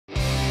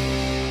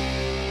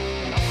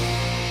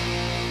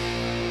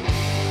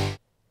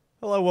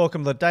Hello,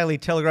 welcome to the Daily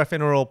Telegraph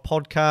NRL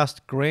podcast,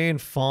 grand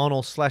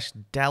final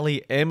 /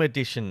 Dally M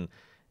edition.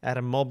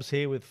 Adam Mobbs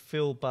here with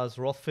Phil Buzz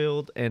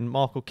Rothfield and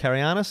Michael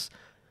Carianis.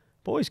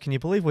 Boys, can you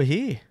believe we're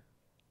here?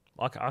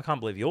 I can't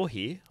believe you're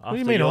here. What do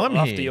you mean I'm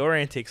here? After your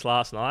antics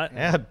last night.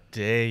 How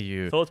dare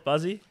you? Thoughts,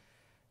 Buzzy?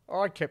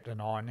 I kept an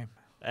eye on him.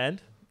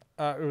 And?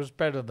 It was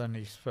better than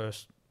his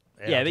first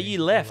outing. Yeah, but you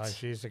all left.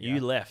 those years ago.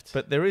 You left.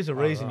 But there is a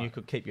reason right. you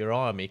could keep your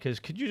eye on me, because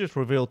could you just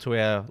reveal to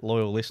our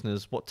loyal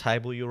listeners what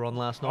table you were on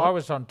last night? I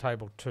was on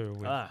table 2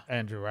 with Andrew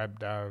Andrew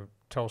Abdo,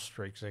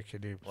 Telstra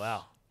executive.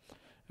 Wow.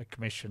 A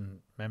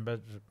commission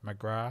member,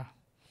 McGrath,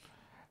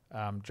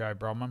 Joe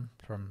Bromham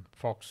from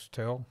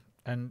Foxtel.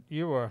 And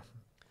you were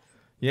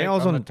I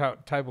was on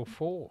table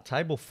 4.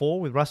 Table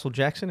 4 with Russell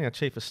Jackson, our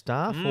Chief of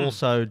Staff.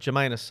 Also,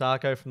 Jermaine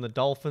Asako from the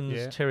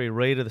Dolphins, Terry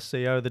Reader, the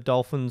CEO of the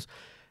Dolphins,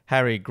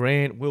 Harry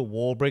Grant, Will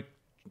Warbrick,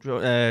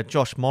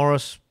 Josh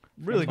Morris.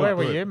 Really good. Where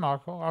were you,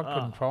 Michael? I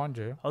couldn't find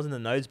you. I was in the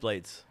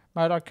nosebleeds.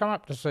 Mate, I come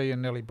up to see you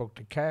and nearly booked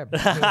a cab.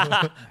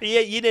 Yeah,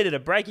 you needed a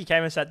break. You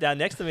came and sat down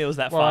next to me. It was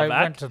that Well, far I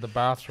back. went to the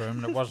bathroom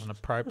and it wasn't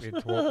appropriate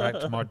to walk back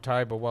to my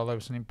table while there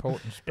was an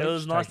important speech It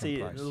was nice to taking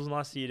you. place. It was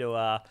nice of you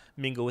to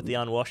mingle with the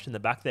unwashed in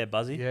the back there,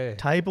 Buzzy. Yeah.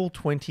 Table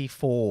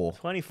 24.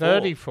 24.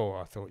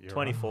 34, I thought you were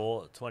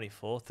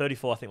 24.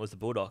 34, I think, was the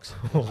Bulldogs.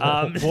 What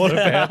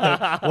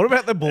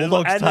about the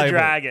Bulldogs and table? the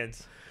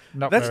Dragons.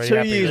 Not That's very 2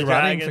 happy years with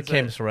running for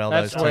Dragons, Cam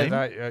Serraldo's That's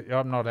where team.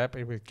 I'm not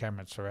happy with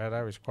Cameron Serrato.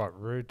 He was quite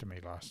rude to me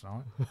last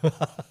night.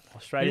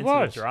 Straight He into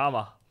was. the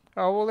drama.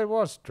 Oh, well, there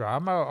was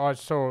drama. I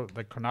saw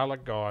the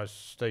Cronulla guys,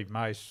 Steve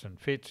Mace and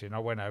Fitz, and I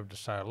went over to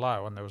say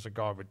hello, and there was a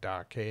guy with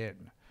dark hair.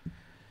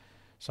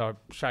 So I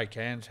shake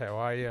hands, how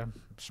are you?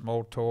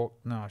 Small talk.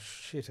 No,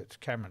 shit, it's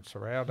Cameron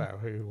Serraldo,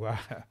 who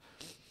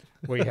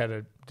we had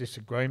a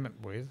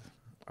disagreement with.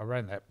 I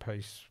ran that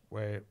piece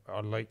where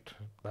I leaked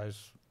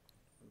those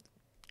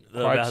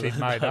quotes he'd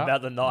made up.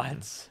 About the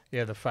Knights.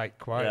 Yeah, the fake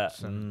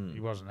quotes, and he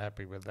wasn't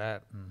happy with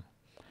that. And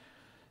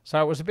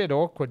so it was a bit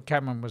awkward.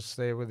 Cameron was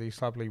there with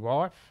his lovely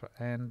wife,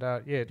 and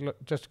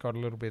just got a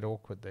little bit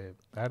awkward there,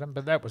 Adam.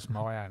 But that was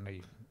my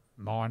only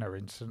minor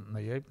incident in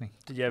the evening.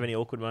 Did you have any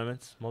awkward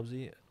moments,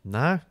 Mobbsy?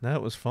 No,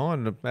 it was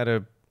fine. I had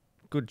a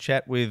good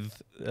chat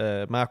with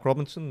Mark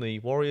Robinson, the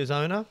Warriors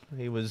owner.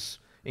 He was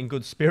in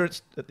good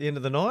spirits at the end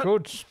of the night.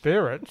 Good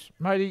spirits,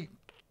 mate. He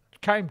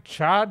came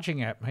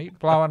charging at me,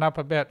 blowing up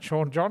about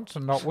Sean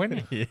Johnson not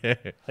winning. Yeah.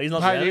 He's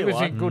not Mate, the he only was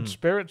one. in good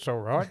spirits, all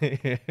right.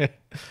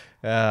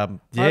 Yeah.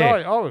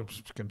 Mate, I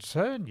was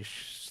concerned.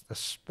 The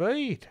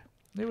speed.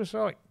 It was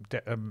like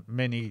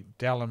many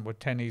Dallin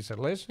Wateni's a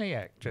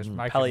Lesniak just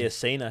making.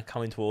 Paliacina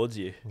coming towards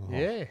you.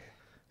 Yeah.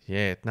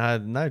 Yeah,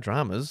 no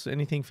dramas.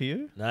 Anything for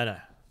you? No,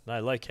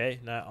 low key.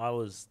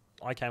 No,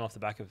 I came off the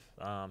back of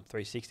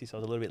 360, so I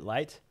was a little bit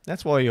late.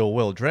 That's why you're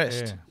well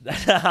dressed.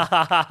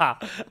 Yeah.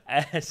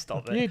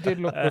 Stop it. You did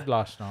look good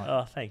last night.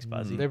 Oh, thanks,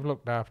 Buzzy. They've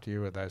looked after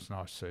you with those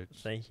nice suits.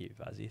 Thank you,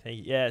 Buzzy. Thank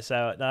you. Yeah,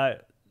 so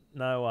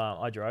no,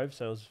 I drove,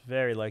 so it was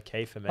very low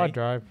key for me. I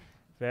drove.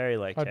 Very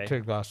low I key. had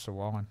 2 glasses of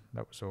wine.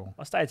 That was all.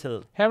 I stayed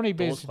till. How many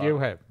beers did you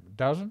have?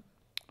 Dozen?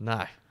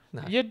 No.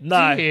 You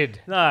No,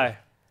 did. no,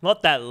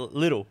 not that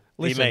little.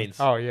 Listen. He means.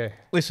 Oh, yeah.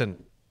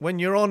 Listen, when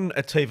you're on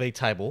a TV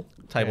table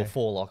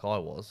 4 like I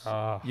was,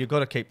 you've got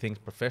to keep things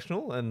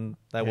professional, and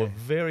they were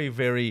very,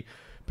 very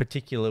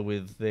particular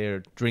with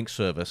their drink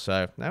service.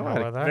 So no, I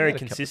had were they? Very a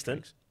couple of consistent.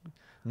 drinks.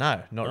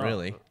 No, not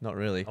really.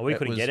 Oh, we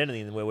couldn't get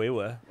anything where we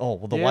were. Oh,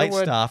 well, the You wait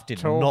were staff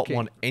did not talking-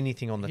 want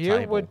anything on the You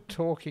table. were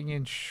talking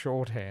in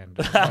shorthand.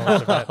 I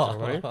was about to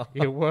leave.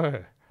 You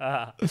were.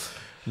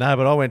 No,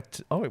 but I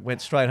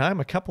went straight home.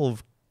 A couple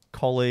of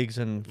colleagues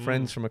and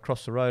friends from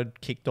across the road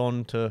kicked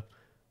on to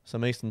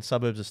some eastern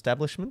suburbs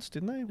establishments,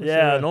 didn't they? Was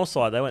Yeah, there a-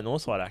 Northside. They went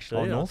Northside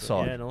actually. Oh,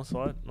 Northside. Yeah,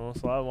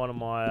 Northside. One of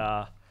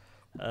my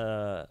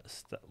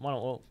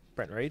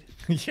Brent Reed.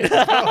 You're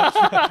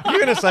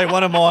going to say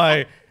one of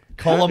my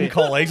column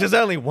colleagues. There's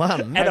only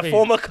one. And a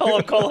former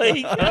column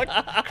colleague.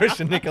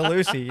 Christian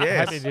Nicolucci,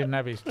 yes. Happy he didn't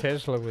have his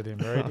Tesla with him,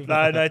 Reedy.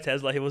 No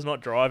Tesla. He was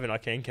not driving. I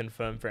can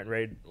confirm Brent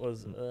Reed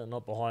was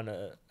not behind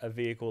a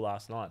vehicle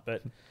last night.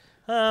 But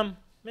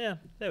yeah,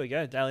 there we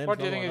go. Daily What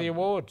do you think of the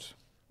awards?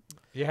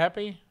 You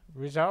happy?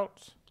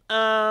 Results?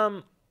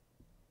 Oh,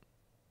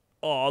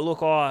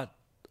 look, I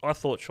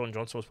thought Sean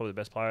Johnson was probably the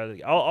best player.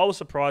 I was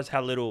surprised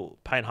how little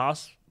Payne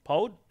Haas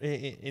polled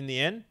in the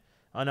end.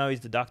 I know he's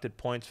deducted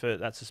points for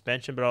that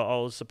suspension, but I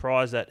was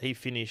surprised that he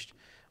finished.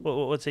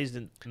 What's he's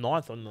the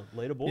 9th on the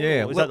leaderboard?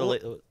 Yeah, Was that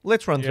the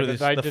let's run Yeah, through but this.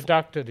 they The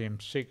deducted him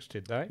 6,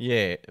 did they?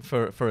 Yeah,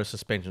 for a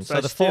suspension. So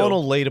So the still-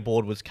 final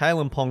leaderboard was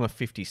Kalen Ponga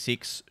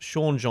 56,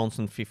 Sean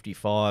Johnson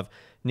 55,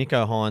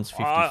 Nico Hines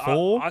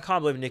 54. I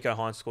can't believe Nico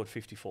Hines scored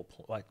 54,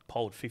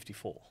 polled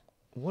 54.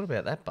 What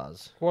about that,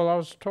 Buzz? Well, I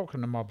was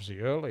talking to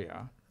Mobbsy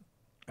earlier,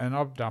 and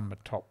I've done my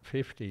top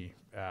 50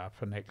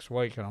 for next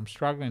week, and I'm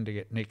struggling to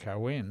get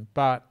Nico in.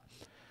 But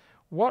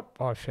what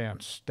I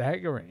found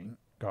staggering,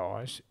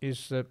 guys,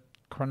 is that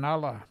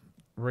Cronulla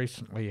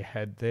recently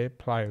had their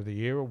Player of the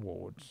Year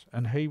awards,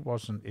 and he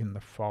wasn't in the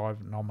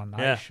 5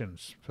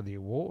 nominations for the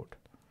award.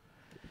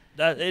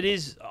 That it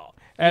is.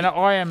 And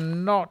I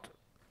am not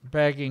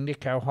bagging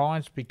Nico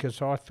Hines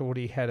because I thought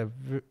he had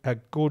a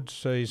good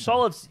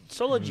season.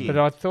 Solid year. But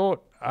I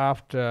thought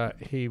after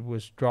he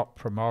was dropped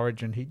from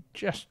Origin, he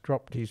just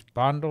dropped his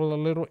bundle a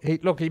little.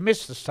 He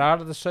missed the start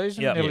of the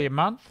season, nearly a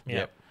month.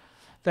 Yep.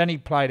 Then he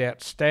played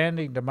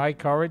outstanding to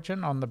make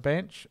Origin on the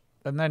bench,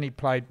 and then he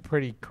played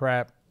pretty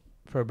crap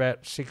for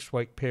about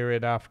 6-week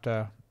period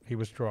after he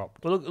was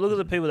dropped. Well, look at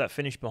the people that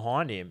finished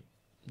behind him.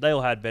 They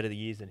all had better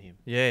years than him.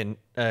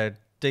 Yeah,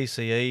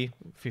 DCE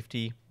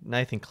 50,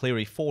 Nathan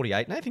Cleary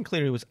 48. Nathan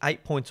Cleary was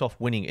 8 points off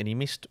winning, and he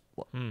missed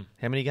how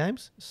many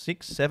games?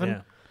 6, 7.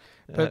 Yeah.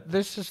 But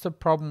this is the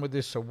problem with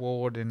this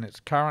award in its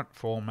current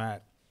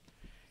format,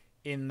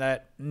 in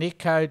that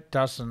Nico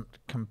doesn't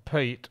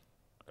compete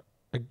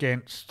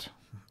against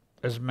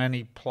as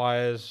many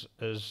players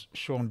as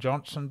Sean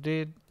Johnson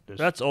did.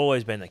 That's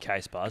always been the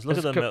case, Buzz. Look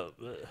at them.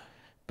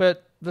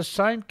 But the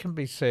same can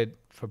be said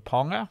for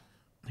Ponga,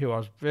 who I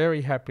was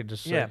very happy to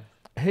see. Yeah.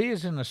 He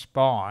is in the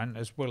spine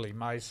as Willie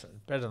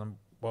Mason, better than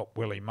what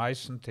Willie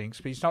Mason thinks,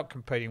 but he's not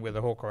competing with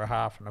a hook or a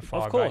half and a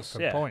 5/8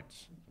 for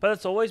points. But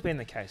it's always been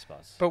the case,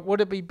 Buzz. But would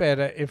it be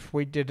better if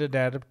we did it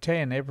out of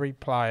 10, every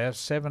player,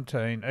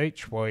 17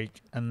 each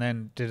week, and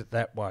then did it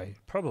that way?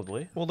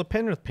 Probably. Well, the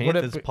Penrith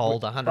Panthers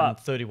polled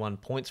 131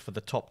 points for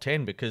the top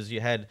 10 because you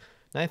had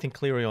Nathan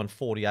Cleary on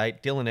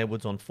 48, Dylan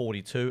Edwards on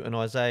 42, and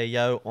Isaiah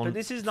Yeo on. But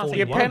this is nothing.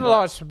 You're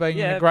penalised for being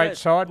in a great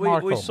side,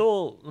 Michael. We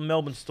saw the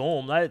Melbourne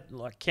Storm. They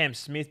like Cam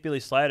Smith, Billy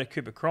Slater,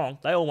 Cooper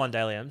Cronk. They all won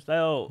Daily M's. They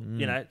all,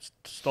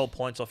 stole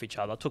points off each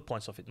other. Took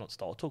points off it, not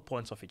stole. Took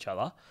points off each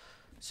other.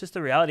 It's just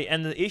the reality.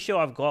 And the issue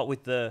I've got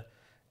with the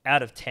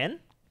out of 10.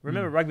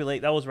 Remember rugby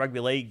league? That was rugby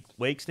league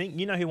weeks thing.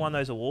 You know who won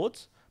those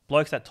awards?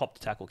 Blokes that top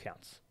the tackle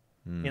counts.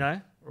 You know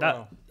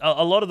that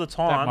a lot of the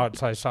time. That might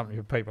say something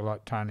for people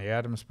like Tony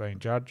Adams being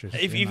judges.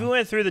 If you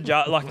went through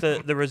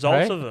the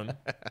results of them,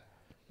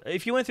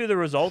 if you went through the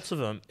results of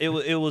them, it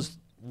was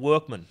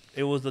workmen.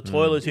 It was the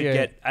toilers who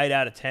get 8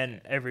 out of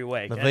 10 every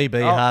week. The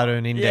VB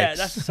hard-earned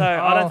index.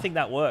 Yeah, I don't think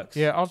that works.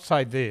 Yeah, I'll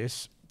say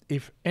this: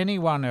 if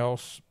anyone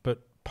else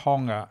but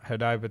Ponga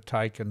had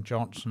overtaken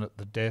Johnson at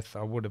the death,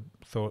 I would have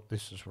thought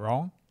this is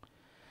wrong.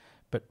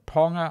 But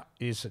Ponga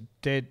is a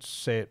dead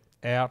set,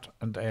 out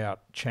and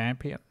out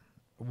champion.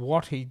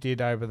 What he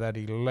did over that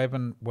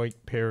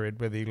 11-week period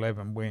with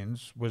 11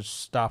 wins was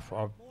stuff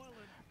I've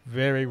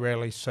very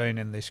rarely seen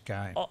in this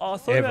game. I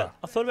thought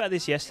about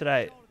this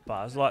yesterday,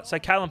 Buzz. So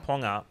Kalen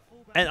Ponga,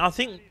 and I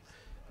think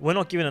we're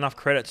not giving enough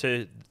credit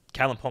to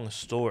Kalen Ponga's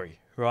story,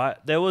 right?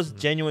 There was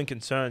genuine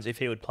concerns if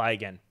he would play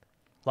again,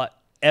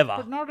 ever.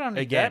 But not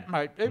only again. that,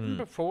 mate. Even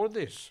before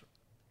this,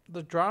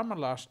 the drama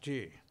last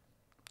year.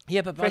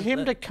 Yeah, but for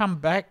him to come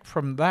back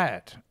from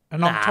that,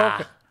 and I'm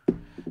talking.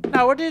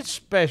 No, it is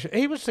special.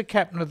 He was the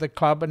captain of the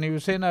club, and he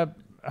was in a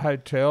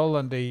hotel,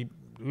 and he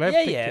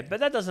left. Yeah, but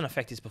that doesn't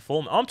affect his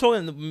performance. I'm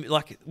talking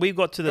we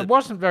got to the. It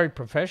wasn't very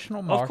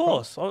professional, Michael. Of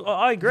course,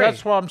 I agree.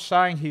 That's why I'm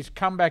saying his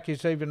comeback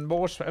is even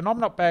more. And I'm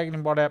not bagging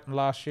him what happened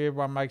last year.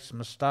 Everyone makes a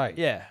mistake.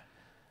 Yeah,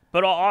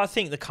 but I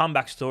think the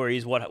comeback story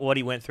is what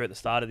he went through at the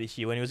start of this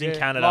year when he was in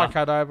Canada. Like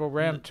Oval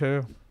round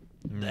 2.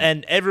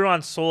 And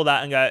everyone saw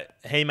that and go,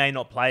 he may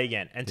not play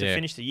again, and to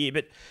finish the year.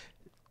 But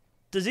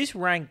does this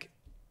rank?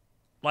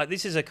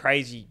 This is a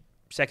crazy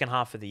second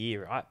half of the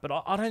year, right? But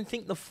I don't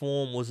think the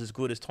form was as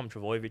good as Tom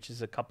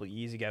Trbojevich's a couple of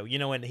years ago. You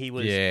know, when he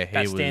was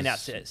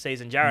standout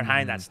season. Jared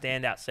Hayne, that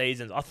standout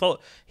season. I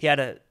thought he had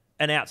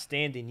an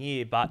outstanding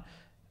year, but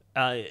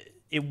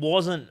it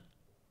wasn't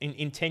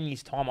in 10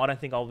 years' time. I don't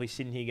think I'll be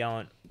sitting here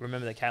going,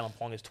 remember the Kalen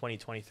Ponga's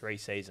 2023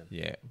 season.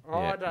 Yeah.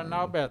 I don't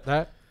know about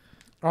that.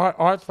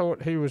 I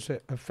thought he was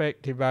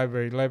effective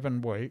over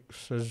 11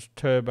 weeks as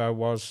Turbo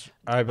was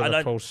over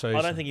the full season.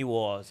 I don't think he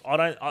was.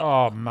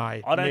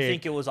 Mate. I don't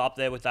think it was up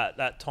there with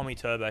that Tommy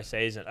Turbo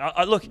season.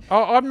 Look,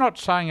 I'm not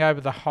saying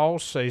over the whole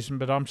season,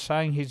 but I'm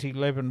saying his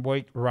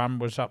 11-week run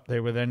was up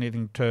there with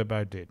anything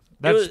Turbo did.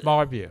 That's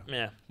my view.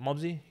 Yeah,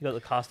 Mobbsy, you got the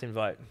casting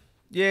vote.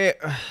 Yeah,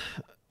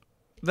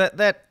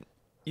 that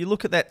you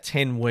look at that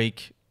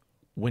 10-week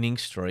winning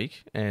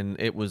streak, and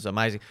it was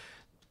amazing.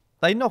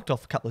 They knocked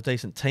off a couple of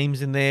decent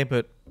teams in there,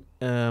 but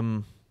I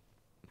don't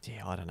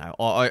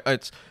know.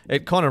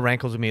 It kind of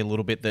rankles with me a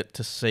little bit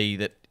to see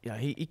that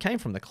he came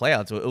from the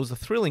clouds. It was a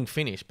thrilling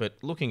finish, but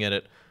looking at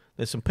it,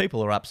 there's some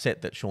people who are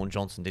upset that Sean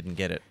Johnson didn't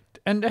get it.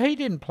 And he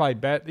didn't play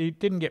bad. He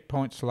didn't get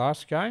points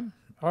last game.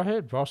 I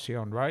heard Vossi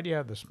on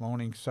radio this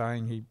morning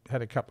saying he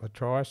had a couple of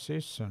try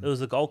assists. It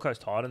was the Gold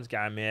Coast Titans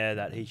game,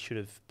 that he should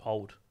have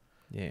polled.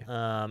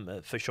 Yeah.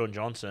 For Sean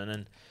Johnson.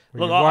 And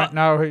look, you won't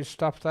know who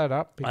stuffed that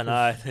up. I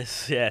know.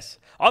 Yes.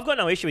 I've got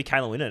no issue with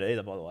Kalen Winnett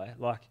either, by the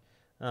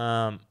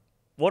way.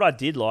 What I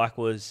did like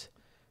was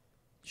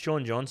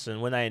Sean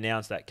Johnson, when they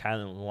announced that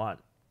Kalen won,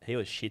 he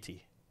was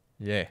shitty.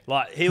 Yeah.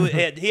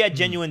 He had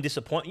genuine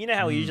disappointment. You know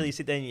how we usually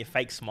sit there and you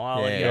fake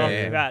smile and get off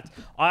your bats.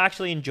 I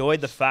actually enjoyed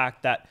the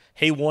fact that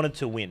he wanted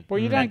to win. Well,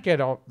 you don't get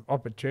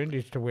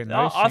opportunities to win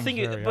these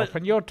things very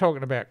often. You're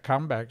talking about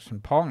comebacks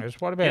and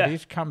Pongers. What about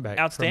his comeback?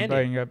 Outstanding.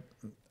 From being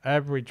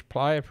average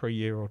player for a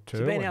year or two.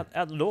 He's been out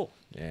the door.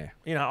 Yeah.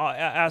 You know,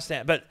 I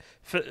understand. But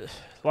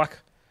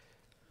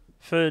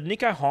for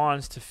Nico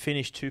Hines to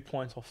finish 2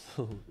 points off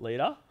the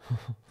leader,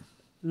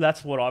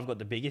 that's what I've got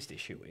the biggest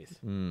issue with.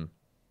 Mm.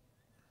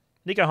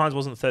 Nico Hines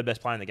wasn't the third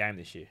best player in the game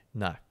this year.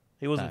 No.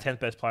 He wasn't the 10th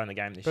best player in the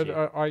game this year.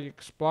 But I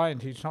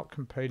explained he's not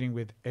competing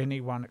with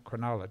anyone at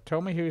Cronulla. Tell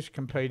me who he's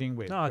competing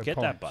with. No, I for get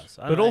that, points.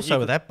 Buzz. But also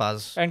with that,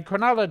 Buzz, And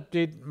Cronulla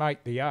did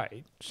make the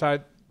 8, so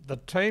the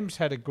team's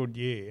had a good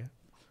year.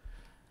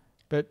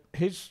 But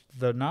here's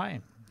the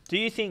name. Do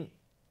you think...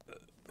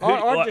 I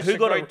who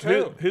got disagree it?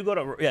 too. Who got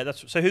it? Yeah,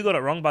 so who got it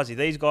wrong, Buzzy?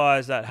 These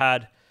guys that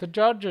had The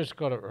judges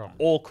got it wrong.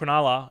 all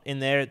Cronulla in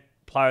their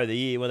player of the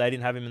year, where they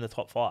didn't have him in the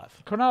top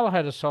 5. Cronulla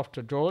had a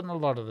softer draw than a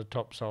lot of the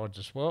top sides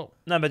as well.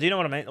 No, but do you know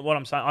what I mean? What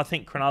I'm saying, I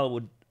think Cronulla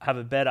would have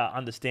a better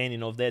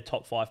understanding of their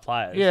top 5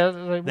 players. Yeah,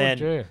 they would,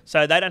 yeah.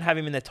 So they don't have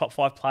him in their top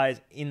 5 players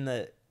in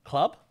the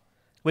club.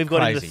 We've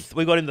got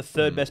him the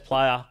third best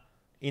player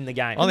in the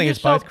game. I think You it's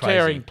both stop crazy.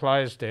 tearing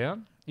players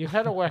down. You've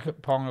had a whack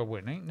at Ponga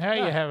winning. Now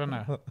you're having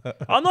a...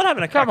 I'm not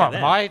having a crack Come on, at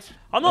them. mate.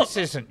 I'm not. This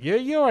isn't you.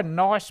 You're a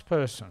nice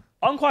person.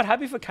 I'm quite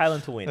happy for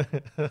Kalen to win.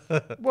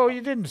 Well, you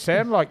didn't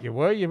sound like you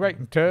were. You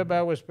reckon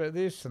Turbo was about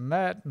this and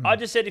that. And I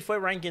just said if we're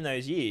ranking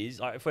those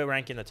years, like if we're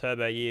ranking the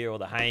Turbo year or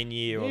the Hayne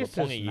year or the this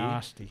Ponga is year,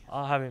 nasty.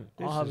 I'll have him.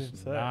 This I'll have him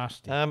is third.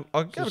 nasty. I've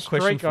got a It's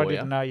question streak I for you.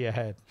 didn't know you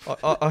had.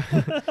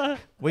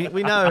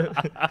 We know.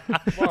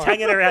 It's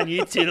hanging around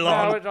you too No,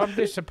 long. I'm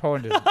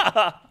disappointed.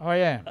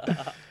 I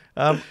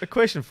am. A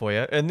question for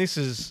you, and this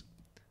is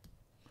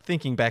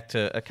thinking back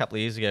to a couple of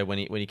years ago when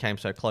he came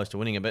so close to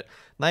winning it. But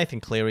Nathan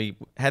Cleary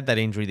had that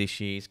injury this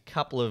year. He's a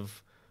couple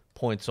of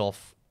points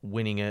off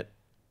winning it.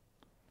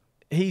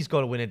 He's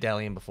got to win a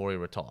Dalian before he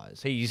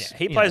retires. He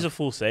plays a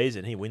full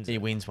season. He wins. He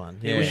it. wins one.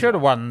 He Yeah, should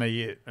have won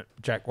the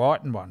Jack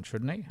Whiten one,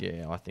 shouldn't he?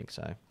 yeah, I think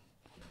so.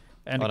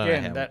 And I don't know how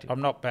again, we that did.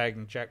 I'm not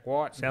bagging Jack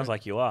White. Sounds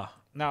like you are.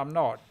 No, I'm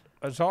not.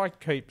 As I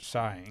keep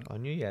saying, I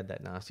knew you had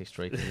that nasty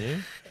streak in you.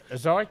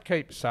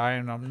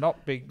 I'm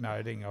not big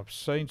noting. I've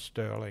seen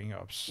Sterling,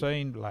 I've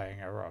seen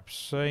Langer, I've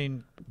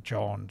seen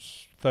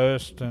Johns,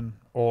 Thurston,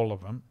 all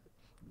of them.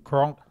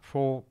 Cronk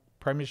 4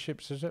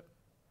 premierships, is it?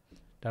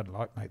 Doesn't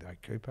like me though,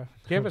 Cooper.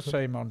 Do you ever see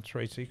him on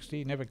 360?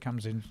 He never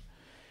comes in.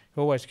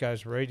 He always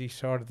goes Reedy's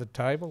side of the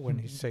table when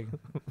he's singing.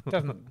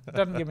 Doesn't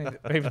give me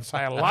even say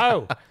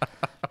hello.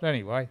 But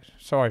anyway,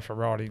 sorry for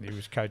writing. He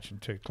was coaching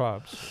 2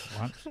 clubs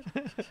once.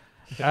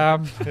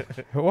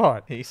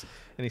 What? And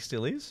he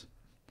still is.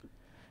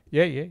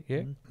 Yeah,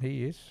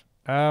 he is.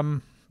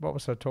 What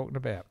was I talking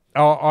about?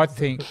 Oh, I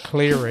think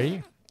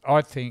Cleary.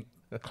 By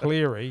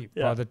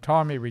the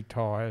time he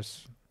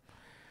retires,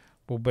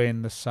 will be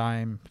in the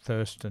same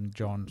Thurston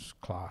Johns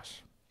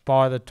class.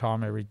 By the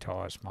time he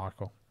retires,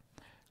 Michael.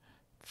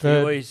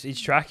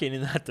 He's tracking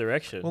in that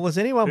direction. Well, has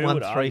anyone Who won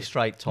would 3 argue?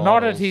 straight titles?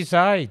 Not at his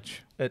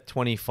age. At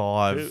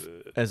 25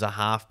 as a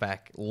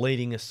halfback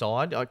leading a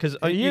side? Because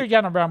Are you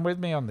going to run with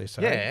me on this?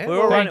 eh? Yeah.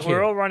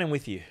 We're all running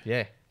with you.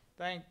 Yeah,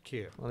 Thank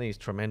you. I think he's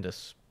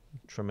tremendous.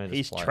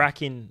 He's player.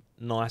 tracking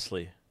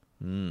nicely.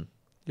 Mm.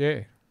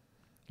 Yeah.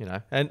 You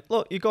know, and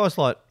look, you guys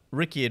like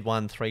Ricky had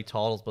won 3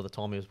 titles by the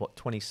time he was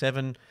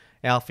 27.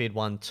 Alfie had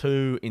won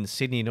 2 in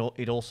Sydney.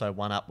 He'd also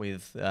won up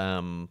with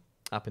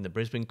up in the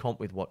Brisbane comp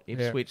with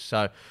Ipswich.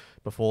 So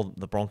before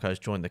the Broncos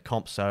joined the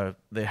comp, so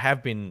there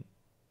have been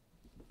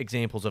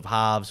examples of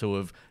halves who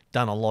have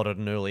done a lot at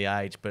an early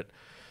age. But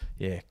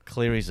yeah,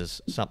 Cleary's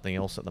is something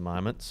else at the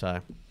moment.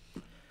 So.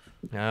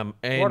 And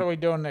What are we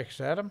doing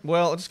next, Adam?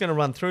 well, I'm just going to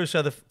run through.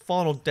 So the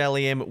final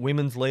Dally M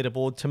women's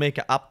leaderboard,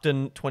 Tamika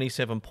Upton,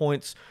 27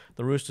 points.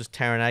 The Roosters,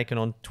 Taryn Aiken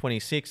on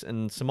 26.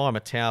 And Samaima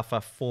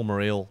Taufa, former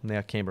Eel,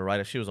 now Canberra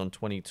Raider. She was on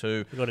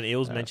 22. You got an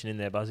Eels mention in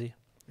there, Buzzy.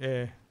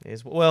 Yeah.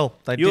 Yes, well,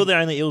 You were the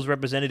only Eels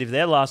representative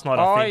there last night,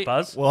 I think,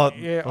 Buzz. Well,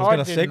 Yeah, I was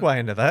going to didn't- segue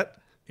into that.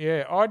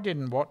 Yeah, I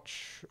didn't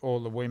watch all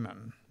the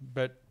women,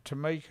 but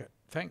Tamika,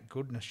 thank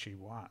goodness she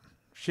won.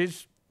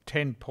 She's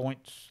 10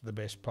 points the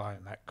best player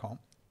in that comp.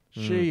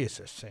 She is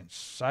a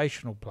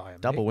sensational player.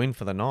 Double Mick. win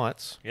for the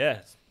Knights.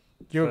 Yeah.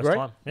 You First agree?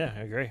 time. Yeah,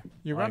 I agree.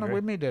 You're I running agree.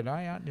 with me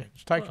today, aren't you?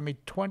 It's taken me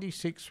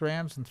 26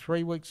 rounds and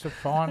 3 weeks of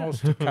finals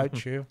to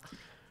coach you.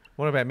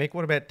 What about Mick?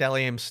 What about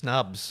Dally M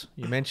snubs?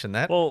 You mentioned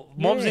that. Well,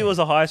 Mobbsy Yeah. was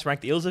the highest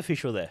ranked Eels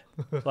official there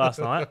last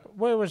night.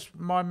 Where was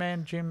my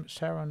man Jim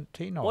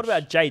Sarantino? What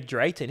about Jade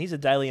Drayton? He's a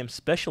Daily M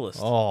specialist.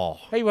 oh,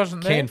 He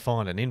wasn't there. can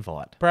find an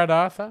invite. Brad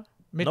Arthur,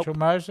 Mitchell Nope.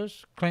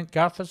 Moses, Clint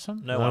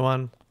Gutherson. No No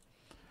one.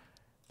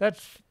 one.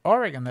 I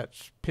reckon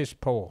that's piss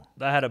poor.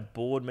 They had a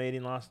board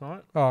meeting last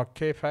night. Oh,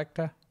 care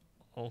factor.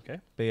 Okay.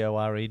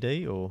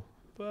 BORED or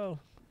Well,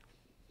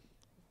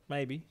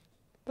 maybe.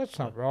 That's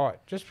not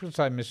right. Just because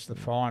they missed the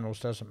finals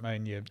doesn't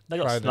mean you They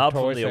throw got snubbed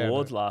from toys the out of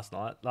awards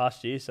it.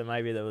 last year, so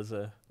maybe there was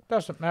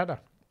Doesn't matter.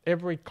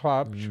 Every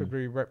club should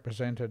be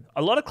represented.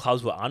 a lot of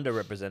clubs were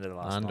underrepresented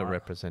last night.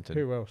 underrepresented.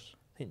 Who else?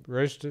 think-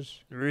 Roosters.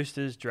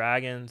 Roosters,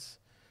 Dragons,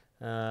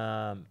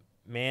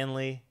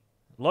 Manly.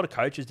 A lot of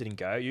coaches didn't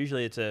go.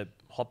 Usually it's a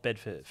hotbed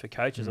for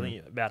coaches. I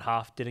think about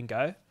half didn't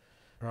go.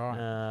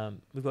 Right.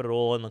 We've got it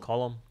all in the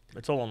column.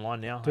 It's all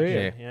online now. Do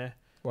you? Yeah.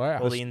 Wow.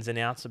 all the ins and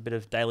outs, a bit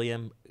of Daily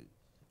M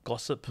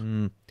gossip.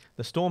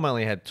 The Storm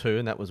only had 2,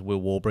 and that was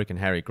Will Warbrick and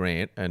Harry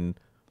Grant. And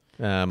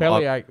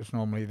Bellyache was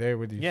normally there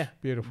with his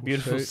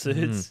beautiful suit.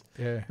 suits.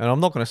 Yeah. And I'm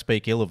not going to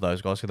speak ill of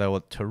those guys because they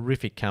were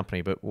terrific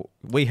company. But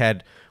we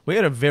had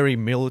a very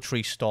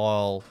military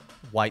style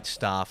wait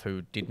staff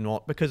who did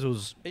not, because it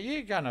was. Are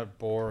you going to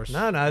bore us?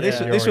 No.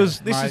 This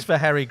is for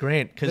Harry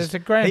Grant, because there's a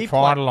grand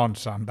final on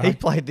Sunday. He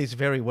played this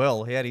very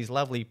well. He had his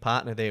lovely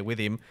partner there with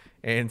him,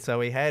 and so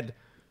he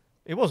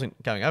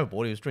wasn't going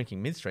overboard. He was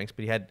drinking mid-strengths,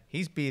 but he had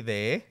his beer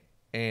there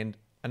and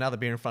another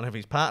beer in front of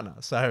his partner.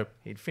 So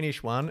he'd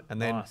finish one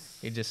and then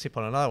he'd just sip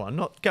on another one.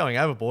 Not going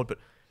overboard, but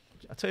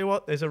I tell you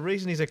what, there's a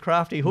reason he's a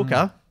crafty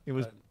hooker. He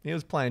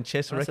was playing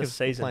chess. That's a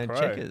season playing pro.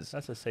 checkers.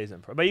 That's a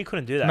season pro. But you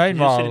couldn't do that. 'Cause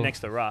you were sitting next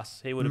to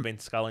Russ. He would have been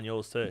sculling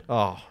yours too.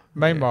 Oh.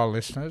 Meanwhile,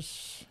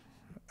 listeners,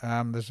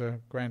 there's a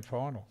grand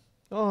final.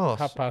 Oh.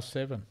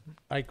 7:30,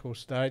 Acor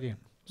Stadium,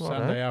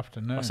 Sunday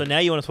afternoon. Oh, so now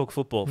you want to talk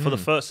football for the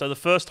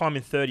first time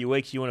in 30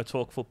 weeks. You want to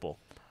talk football.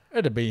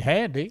 It'd be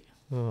handy.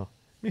 Oh.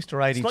 Mr.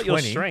 80/20. It's not your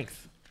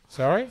strength.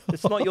 Sorry?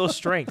 It's not your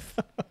strength.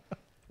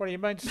 What do you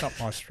mean it's not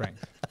my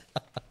strength?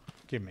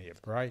 Give me a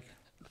break.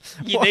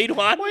 You need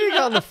one. What are you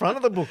going the front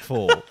of the book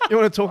for? You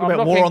want to talk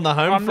about war on the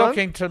home I'm front?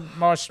 looking to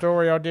my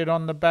story I did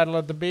on the Battle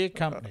of the Beer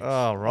Companies.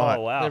 Oh, right.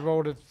 Oh, wow. They've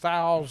ordered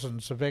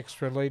thousands of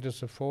extra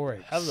litres of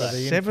 4X. Have they? for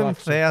the influx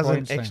of 7,000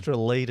 Queensland. extra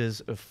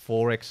litres of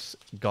 4X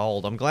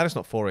gold. I'm glad it's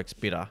not 4X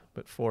bitter,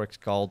 but 4X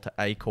gold to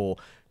Acor.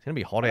 It's going to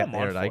be hot I out don't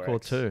there at mind Acor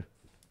 4X. too.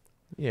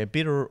 Yeah,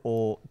 bitter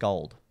or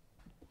gold.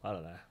 I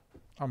don't know.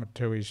 I'm a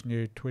Tui's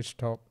new twist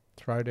top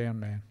throwdown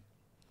man.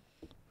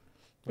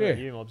 What Yeah.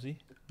 about you, Mobbsy?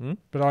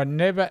 But I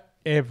never,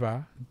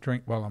 ever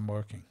drink while I'm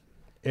working.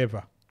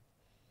 Ever.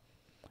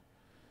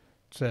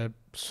 It's a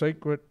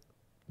secret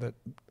that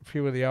a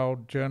few of the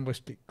old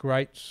journalistic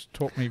greats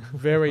taught me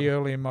very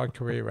early in my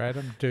career,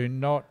 Adam. Do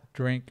not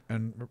drink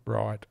and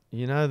write.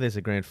 You know there's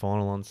a grand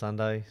final on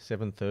Sunday,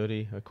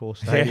 7:30, Acor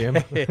Stadium.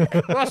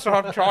 That's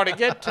what I'm trying to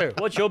get to.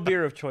 What's your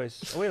beer of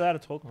choice? Are we allowed to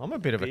talk? I'm a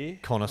bit of a beer?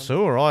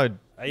 connoisseur. Are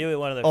you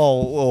one of the?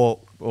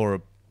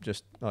 Or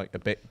just like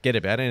get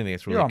about anything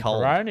that's You're really on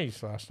cold.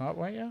 Peronis last night,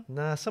 weren't you?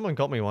 Nah, someone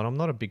got me one. I'm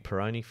not a big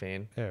Peroni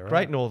fan. Yeah, right.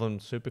 Great Northern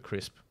Super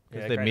Crisp,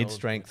 because they're Great mid Northern,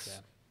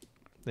 strengths.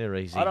 They're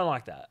easy. I don't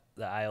like that.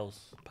 The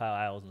ales, pale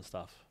ales and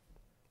stuff.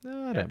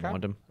 No, I don't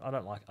mind them.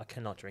 I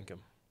cannot drink them.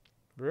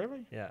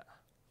 Really? Yeah.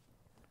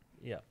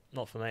 Yeah,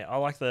 not for me. I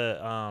like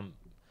the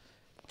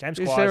James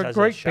Is Squires there a has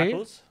Greek the beer?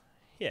 shackles.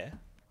 Yeah.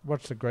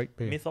 What's the Greek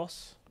beer?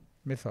 Mythos.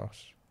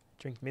 Mythos.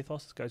 Drink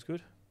Mythos, goes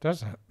good.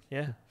 Does it?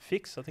 Yeah.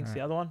 Fix, I think is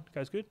the other one,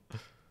 goes good.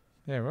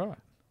 Yeah, right.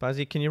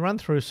 Buzzy, can you run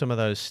through some of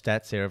those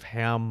stats there of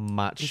how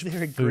much Is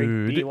there a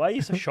food? Greek beer? Why are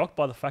you so shocked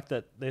by the fact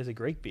that there's a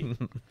Greek beer?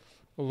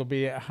 Well, there'll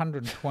be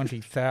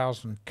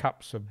 120,000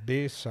 cups of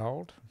beer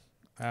sold.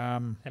 How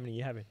many are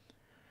you having?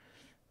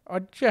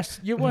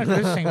 You weren't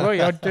listening, were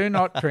you? I do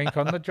not drink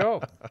on the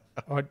job.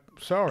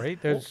 Sorry,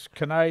 there's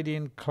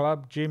Canadian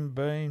Club, Jim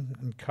Beam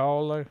and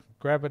Cola,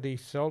 Gravity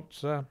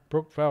Seltzer,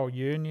 Brookvale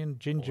Union,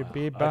 Ginger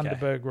Beer, okay.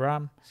 Bundaberg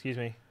Rum, Excuse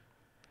me.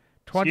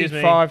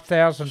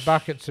 25,000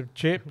 buckets of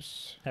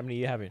chips, How many are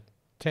you having?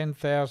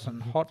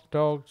 10,000 hot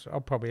dogs.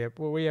 I'll probably have,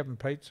 we having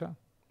pizza?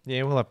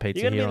 Yeah, we'll have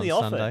pizza You're going to here be in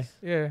on the Sunday office.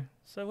 Yeah.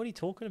 So what are you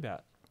talking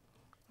about?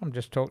 I'm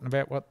just talking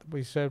about what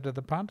we served to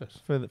the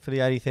punters. For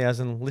the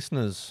 80,000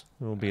 listeners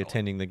who will be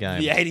attending the game.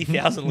 The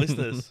 80,000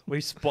 listeners.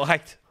 We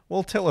spiked.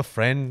 Well, tell a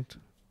friend.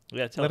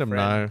 Yeah, tell Let a 'em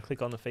friend. know.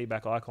 Click on the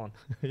feedback icon.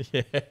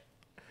 Yeah.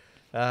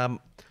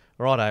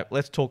 Righto,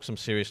 let's talk some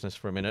seriousness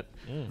for a minute.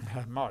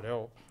 Might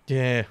help.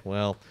 Yeah,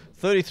 well,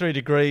 33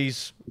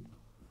 degrees,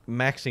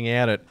 maxing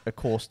out at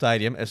Accor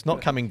Stadium. It's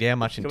not coming down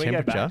much in Can we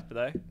temperature. go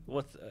back, though?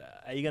 What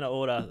are you going to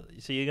order?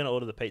 So you're going to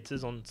order the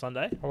pizzas on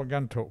Sunday? We're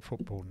going to talk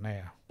football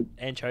now.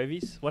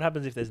 Anchovies? What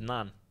happens if there's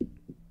none?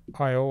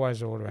 I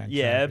always order anchovies.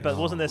 Yeah, but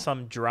wasn't there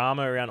some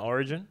drama around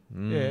Origin?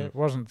 Yeah, it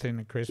wasn't thin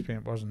and crispy.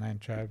 It wasn't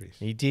anchovies.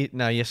 He did.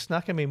 No, you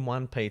snuck him in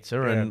one pizza,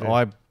 Yeah, and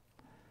I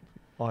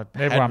I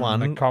Everyone had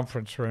one. in the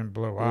conference room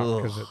blew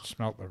up because Ugh. it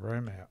smelt the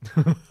room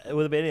out. Will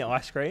there be any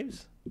ice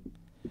creams?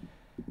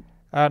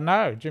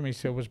 No, Jimmy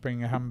Silver's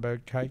bringing a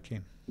hummingbird cake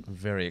in. I'm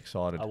very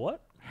excited. A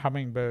what?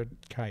 Hummingbird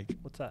cake.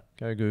 What's that?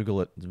 Go Google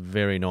it. It's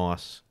very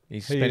nice.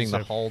 He's He spending is the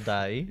a- whole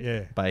day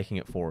Yeah. baking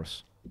it for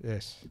us.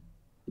 Yes.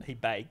 He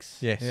bakes.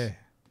 Yes. Yeah.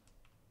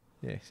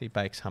 Yes, he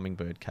bakes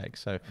hummingbird cake.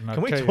 So And I'll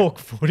can we tell you- talk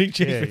footy?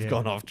 Jeez, Yeah, we've yeah.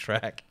 gone off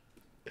track.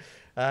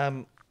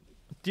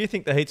 Do you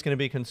think the heat's going to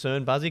be a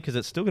concern, Buzzy? Because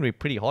it's still going to be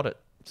pretty hot at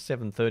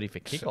 7:30 for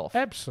It's kickoff.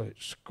 absolute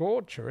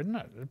scorcher, isn't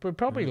it? We're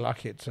probably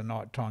lucky it's a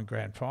nighttime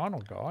grand final,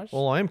 guys.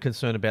 Well, I am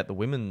concerned about the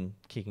women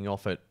kicking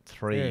off at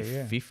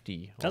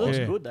 3:50. That looks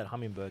Yeah. good, that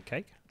hummingbird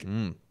cake.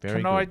 Very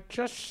Can I good.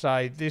 just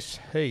say this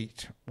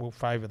heat will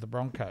favour the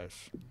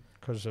Broncos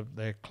because of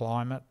their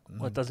climate?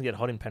 Well, it doesn't get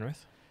hot in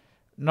Penrith.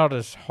 Not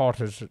as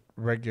hot as it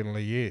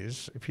regularly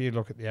is. If you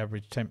look at the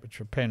average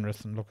temperature of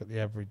Penrith and look at the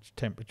average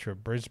temperature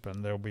of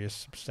Brisbane, there'll be a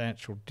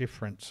substantial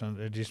difference, and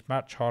it is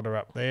much hotter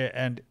up there.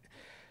 And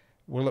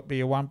will it be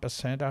a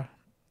 1%er?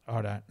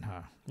 I don't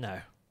know. No.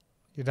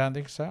 You don't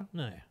think so?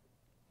 No.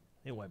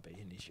 it won't be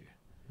an issue.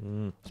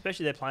 Mm.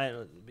 Especially they're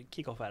playing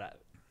kick off at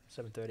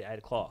 7:30, 8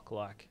 o'clock.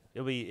 Like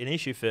it'll be an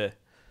issue for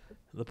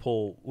the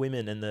poor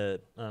women and the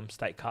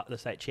state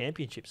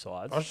championship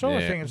sides. I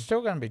sort of think it's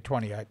still going to be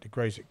 28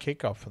 degrees at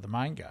kickoff for the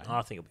main game.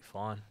 I think it'll be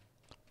fine.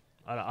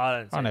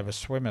 I never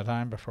swim at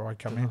home before I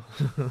come in.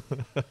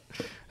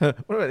 What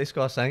about this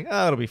guy saying,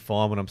 it'll be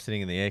fine when I'm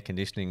sitting in the air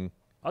conditioning?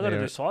 I got to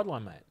do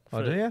sideline, mate.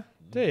 Oh, do you?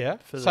 Do you?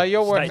 For So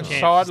you're working state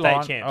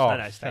sideline? State champs. Oh,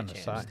 No, state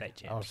champs.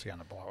 State I was champs. going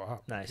to blow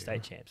up. No,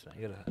 state champs, mate.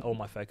 You got all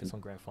my focus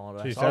on grand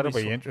final. Jeez, So I'll that'll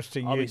be swe-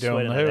 interesting. I'll You be doing?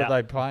 sweating Who it are out.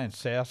 they playing?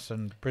 South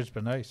and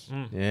Brisbane East.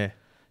 Mm. Yeah.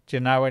 Do you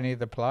know any of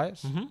the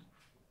players? Mm-hmm.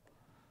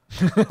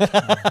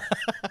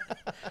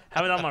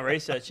 Haven't done my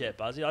research yet,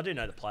 Buzzy. I do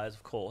know the players,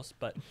 of course,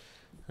 but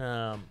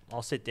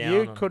I'll sit down.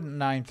 You couldn't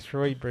name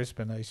 3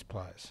 Brisbane East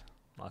players.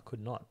 I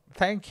could not.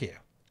 Thank you.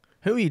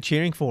 Who are you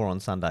cheering for on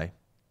Sunday?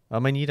 I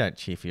mean, you don't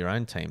cheer for your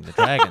own team, the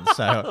Dragons.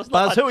 So,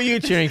 Buzz, who are you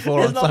cheering for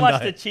There's on not Sunday?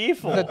 much to cheer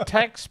for. The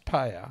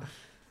taxpayer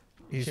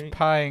is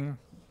paying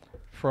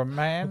for a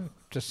man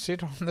to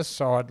sit on the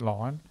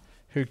sideline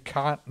who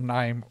can't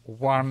name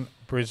one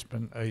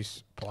Brisbane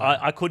East player.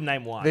 I couldn't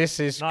name one. This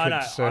is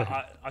concerning.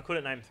 I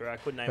couldn't name 3. I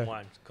couldn't name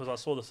one because I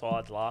saw the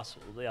sides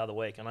the other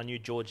week and I knew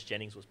George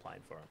Jennings was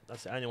playing for him.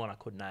 That's the only one I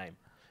could name.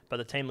 But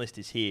the team list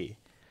is here.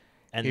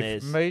 And If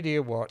there's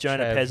Media Watch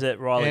Jonah have Pezzett,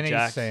 Riley any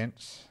Jacks.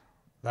 sense,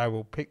 they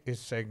will pick this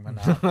segment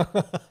up.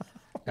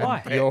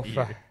 Why?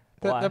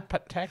 Why?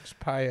 The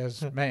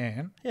taxpayer's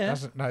man Yeah.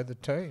 doesn't know the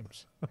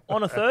teams.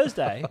 On a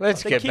Thursday.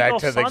 Let's the get back kickoff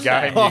to the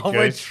Sunday. game. Oh,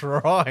 we're goose.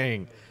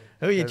 trying.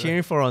 Who are you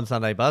cheering for on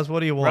Sunday, Buzz?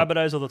 What do you want?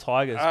 Rabbitohs or the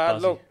Tigers?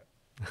 Buzzy? Look,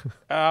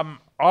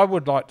 I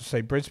would like to see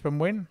Brisbane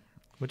win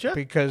Would you?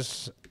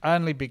 because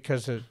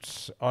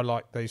it's I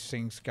like these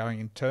things going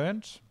in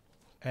turns,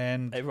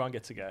 and Everyone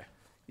gets a go,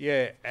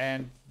 yeah,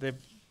 and they've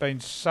been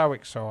so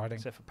exciting.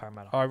 except for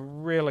Parramatta. I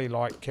really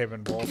like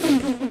Kevin Walker.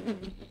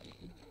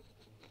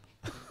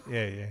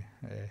 yeah.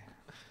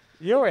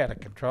 You're out of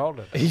control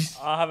today. He's,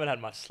 I haven't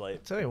had much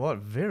sleep. tell you what,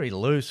 very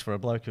loose for a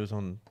bloke who was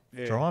on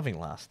Yeah. driving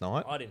last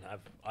night. I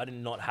did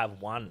not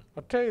have one.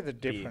 I'll tell you the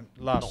difference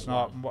last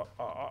not night.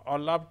 I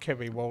love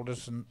Kevy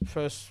Walters, and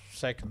first,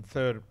 second,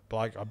 third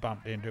bloke I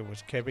bumped into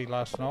was Kevy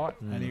last night,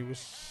 and he was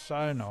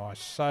so nice,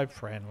 so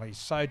friendly,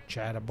 so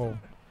chattable.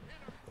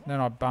 Then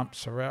I bumped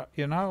Sorrell,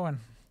 and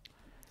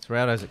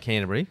Serrato's at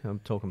Canterbury. I'm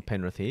talking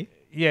Penrith here.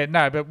 yeah,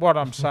 no, but what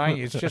I'm saying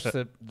is just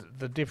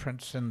the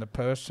difference in the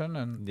person,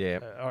 and Yeah.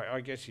 I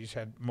guess he's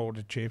had more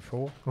to cheer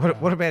for.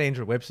 What about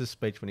Andrew Webster's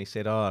speech when he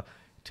said,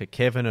 to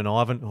Kevin and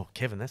Ivan? Oh,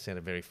 Kevin, that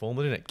sounded very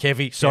formal, didn't it?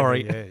 Kevy,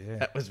 sorry. yeah.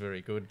 That was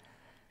very good.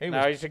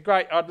 No, he's a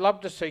great. I'd love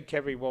to see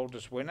Kevy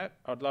Walters win it.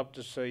 I'd love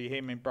to see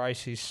him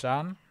embrace his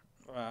son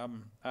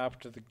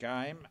after the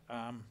game.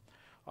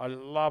 I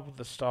love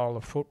the style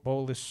of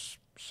football this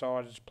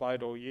side has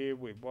played all year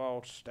with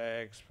Wild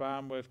Stags,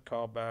 Farnworth,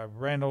 Cobbo,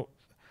 Reynolds.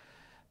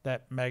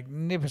 That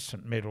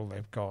magnificent middle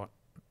they've got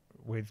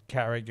with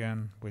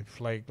Carrigan, with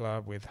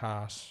Flegler, with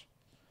Haas.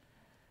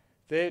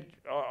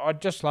 I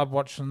just love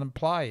watching them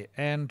play.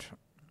 And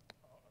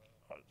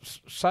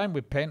same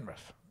with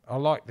Penrith. I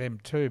like them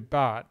too,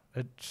 but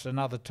it's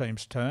another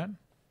team's turn.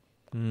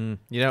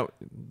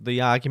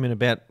 The argument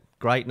about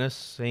greatness,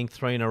 seeing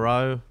 3 in a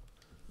row.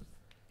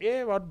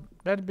 Yeah,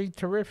 that'd be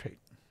terrific.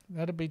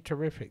 That'd be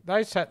terrific.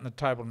 They sat in the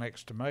table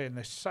next to me, and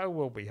they're so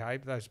well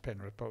behaved, those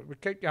Penrith boys. We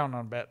keep going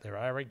on about their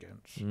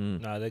arrogance.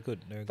 No, they're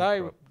good. They're a good They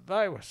crop.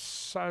 they were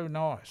so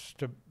nice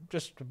to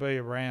be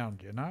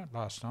around,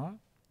 last night.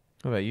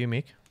 What about you,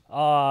 Mick?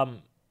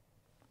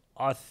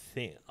 I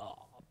think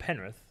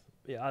Penrith.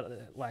 Yeah,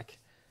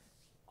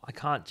 I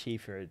can't cheer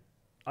for it.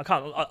 I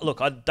can't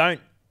look. I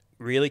don't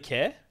really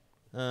care.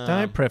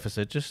 Don't preface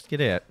it. Just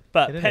get out.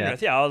 But Get it Penrith,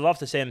 out. yeah, I'd love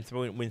to see them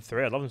win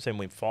 3. I'd love to see them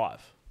win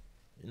 5.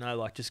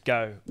 Just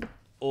go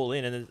all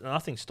in, and there's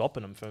nothing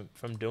stopping them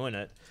from doing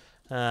it.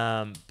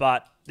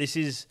 But this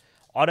is,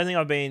 I don't think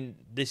I've been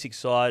this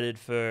excited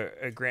for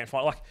a grand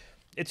final.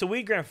 It's a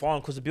weird grand final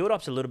because the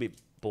build-up's a little bit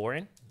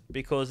boring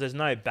because there's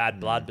no bad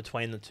blood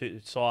between the two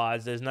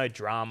sides. There's no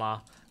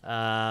drama.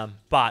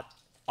 But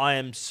I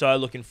am so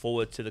looking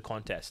forward to the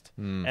contest.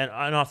 And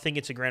I think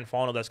it's a grand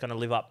final that's going to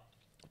live up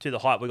to the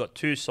hype. We've got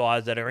 2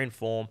 sides that are in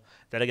form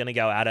that are going to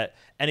go at it.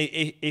 And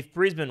if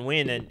Brisbane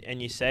win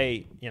and you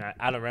see,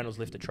 Adam Reynolds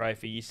lift a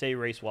trophy, you see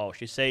Reece Walsh,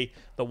 you see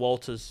the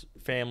Walters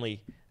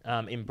family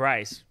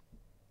embrace,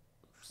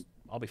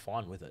 I'll be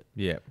fine with it.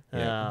 Yeah.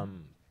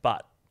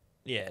 But,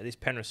 yeah, this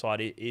Penrith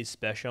side is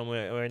special, and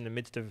we're in the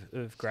midst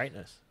of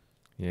greatness.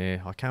 Yeah,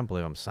 I can't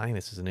believe I'm saying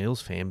this as an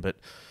Eels fan, but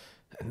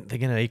they're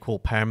going to equal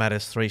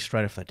Parramatta's 3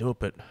 straight if they do it,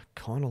 but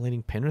kind of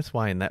leaning Penrith's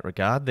way in that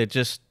regard. They're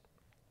just...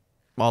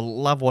 I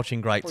love watching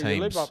great Well, teams.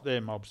 you live up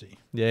there, Mobbsy.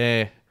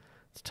 Yeah,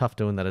 it's tough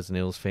doing that as an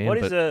Eels fan. What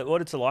but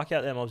is it like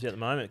out there, Mobbsy, at the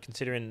moment,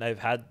 considering they've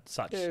had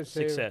such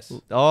success?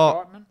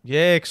 Excitement,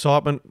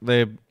 excitement.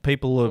 The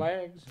people are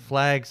flags.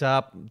 flags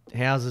up,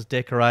 houses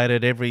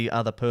decorated. Every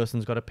other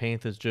person's got a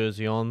Panthers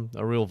jersey on.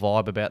 A real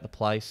vibe about the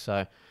place.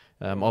 So,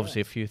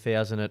 obviously, a few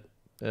thousand at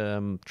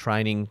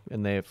training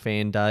and their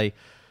fan day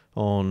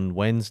on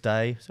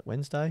Wednesday. Is it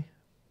Wednesday?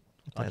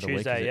 On Day of the week,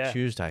 Tuesday, is it? yeah.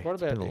 Tuesday. What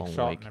It's about been a the long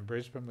excitement week. in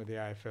Brisbane with the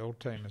AFL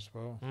team as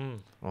well?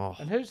 Oh,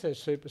 And who's their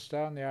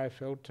superstar in the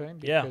AFL team?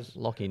 Yeah. Because,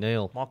 Lockie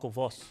Neal. Michael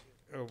Voss.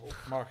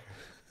 Mike.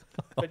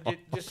 But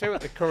you see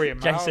what the Courier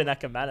Mail... Jason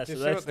Ackermanis. you Is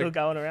see that what still the-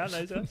 going around,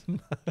 those guys?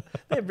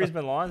 They're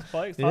Brisbane Lions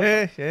players.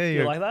 Yeah, Do yeah.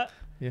 you like that?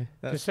 Yeah. Do you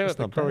That's, see what that's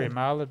the not Courier bad.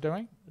 Mail are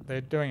doing?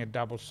 They're doing a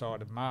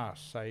double-sided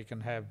mask, so you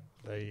can have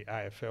the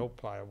AFL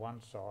player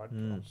one side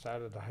on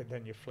Saturday,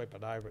 then you flip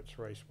it over, it's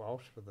Reece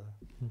Walsh for the...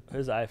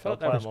 Who's the I AFL thought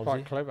player, that was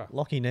quite Mobbsy? clever.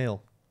 Lockie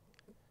Neal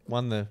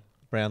won the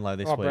Brownlow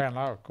this week.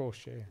 Brownlow, of course,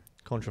 yeah.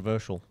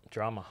 Controversial.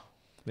 Drama.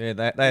 Yeah,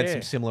 they had Yeah.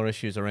 some similar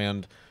issues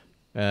around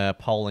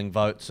polling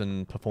votes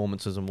and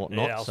performances and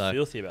whatnot. Yeah, I was so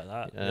filthy about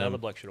that. The um, other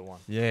bloke should have won.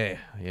 yeah,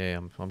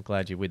 I'm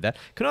glad you're with that.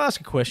 Can I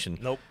ask a question?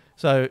 Nope.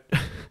 So,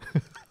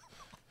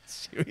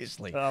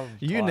 seriously, I'm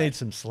you tired. need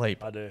some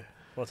sleep. I do.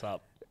 What's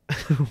up?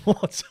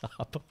 What's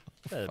up?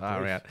 Yeah, Far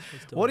Bruce. out.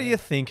 Let's do What it do now. you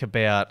think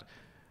about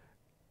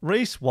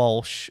Reece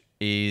Walsh?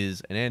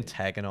 Is an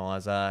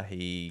antagoniser.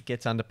 He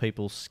gets under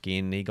people's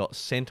skin. He got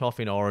sent off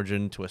in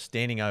Origin to a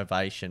standing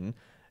ovation.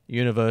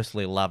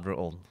 Universally loved, or I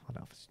don't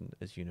know if it's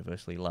as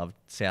universally loved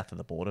south of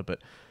the border,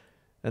 but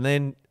and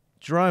then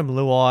Jarome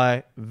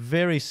Luai,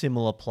 very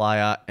similar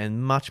player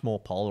and much more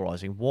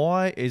polarising.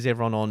 Why is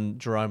everyone on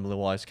Jarome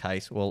Luai's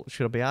case? Well,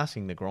 should I be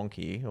asking the Gronk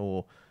here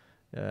or?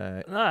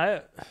 No.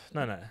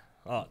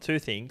 Oh, two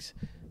things.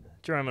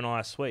 Jerome and I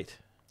are sweet.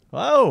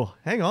 Oh,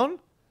 hang on.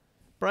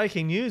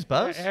 Breaking news,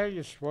 Buzz. How are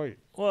you sweet?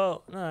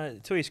 Well, no,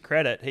 to his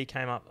credit, he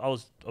came up. I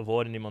was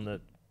avoiding him on the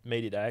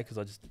media day because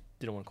I just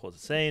didn't want to cause a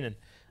scene.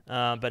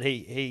 And but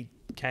he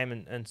came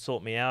and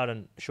sought me out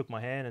and shook my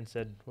hand and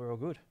said, we're all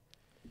good.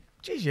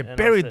 Jeez, you And I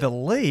buried said- the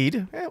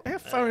lead. How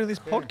far into this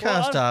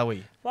podcast are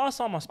we? Last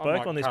time I spoke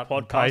might on this cut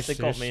and podcast, paste it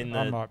got this. me in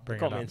I might bring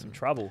got it me up. in some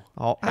trouble.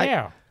 Oh, hey,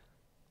 How?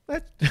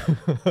 that,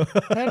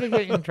 How did you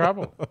get in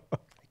trouble?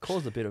 It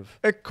caused a bit of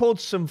it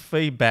caused some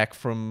feedback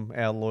from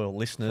our loyal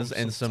listeners some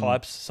and some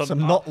types, some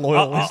not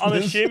loyal I'm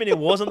listeners. assuming it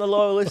wasn't the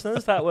loyal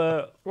listeners that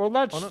were, Well,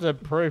 that's On it? the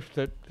proof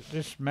that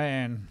this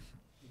man,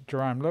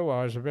 Jarome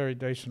Luai, is a very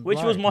decent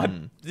which was bloke.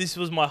 my this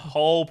was my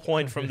whole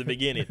point from the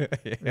beginning.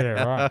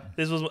 Yeah, right.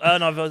 This was,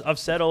 and I've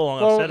said all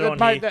along. Well, I've said it on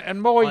mate, here.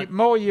 and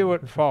more you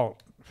at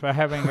fault for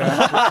having a,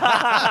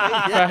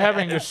 for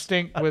having a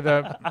stink with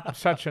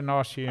such a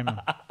nice human.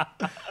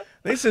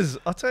 This is,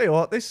 I'll tell you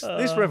what, this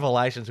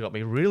revelation's got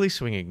me really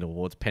swinging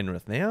towards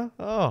Penrith now.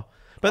 Oh,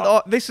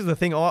 but this is the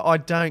thing. I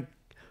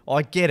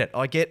get it.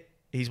 I get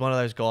he's one of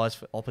those guys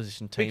for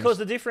opposition teams. Because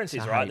the difference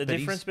is, to right, hate, the but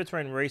difference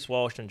between Reece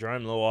Walsh and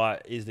Jarome Luai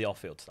is the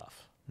off-field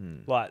stuff.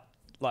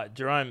 Like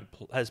Jerome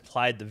has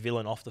played the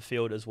villain off the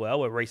field as well,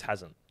 where Reece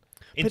hasn't.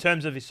 In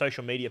terms of his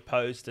social media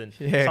posts and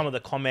Yeah. some of the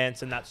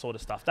comments and that sort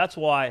of stuff. That's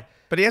why...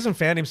 But he hasn't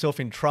found himself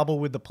in trouble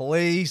with the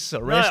police,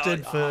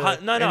 arrested for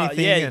anything.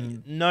 yeah,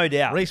 and no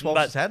doubt. Reece Walsh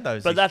has had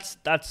those But issues.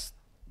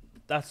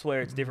 that's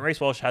where it's different. Reece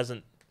Walsh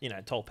hasn't,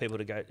 told people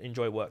to go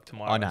enjoy work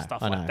tomorrow I know, and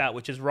stuff I like know. that,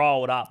 which has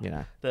rolled up You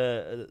know.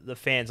 the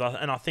fans.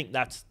 And I think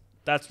that's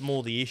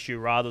more the issue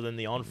rather than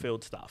the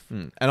on-field stuff.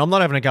 And I'm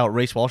not having a go at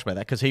Reece Walsh about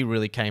that because he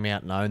really came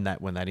out and owned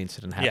that when that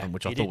incident happened, Yeah,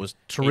 which I he thought did. was He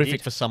terrific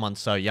did. for someone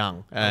so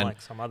young. And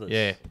Unlike some others.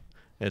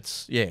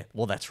 Yeah,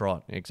 well, that's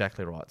right,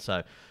 exactly right.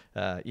 So,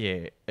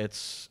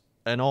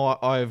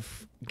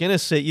 I've gonna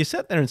see. You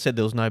sat there and said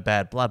there was no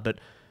bad blood, but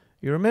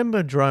you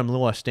remember Jarome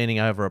Luai standing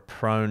over a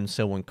prone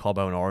Selwyn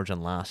Cobbo in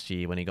Origin last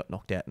year when he got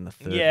knocked out in the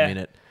third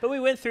minute. But we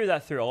went through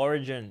that through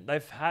Origin.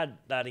 They've had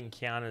that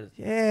encounter.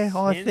 Yeah,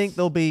 I since, think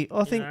there'll be.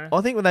 I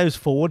think with those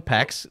forward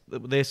packs,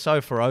 they're so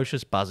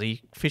ferocious.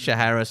 Buzzy, Fisher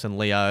Harris, and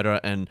Leota,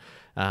 and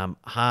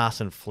Haas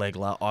and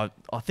Flegler.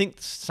 I think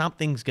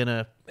something's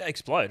gonna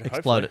explode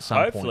Explode at some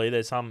point. Hopefully,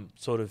 there's some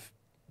sort of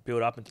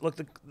build up. Look,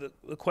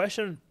 the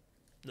question,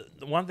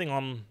 the one thing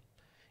I'm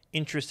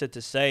interested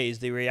to see is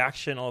the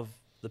reaction of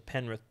the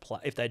Penrith play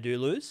if they do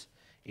lose,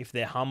 if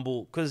they're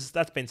humble, because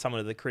that's been some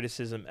of the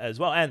criticism as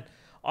well. And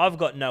I've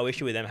got no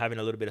issue with them having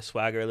a little bit of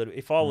swagger.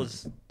 If I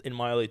was in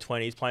my early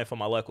 20s playing for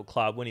my local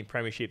club, winning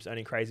premierships,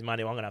 earning crazy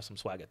money, well, I'm going to have some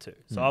swagger too.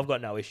 So I've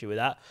got no issue with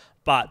that.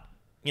 But,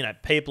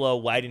 people are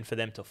waiting for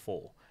them to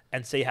fall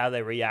and see how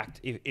they react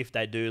if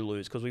they do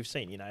lose. Because we've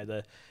seen,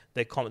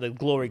 the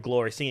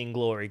glory, singing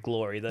glory,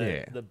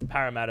 the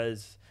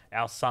Parramatta's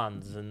our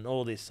sons and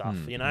all this stuff,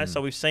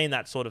 So we've seen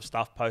that sort of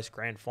stuff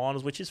post-grand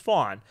finals, which is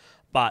fine.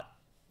 But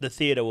the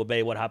theatre will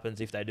be what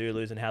happens if they do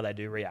lose and how they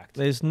do react.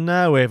 There's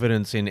no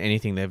evidence in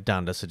anything they've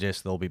done to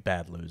suggest they'll be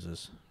bad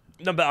losers.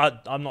 No,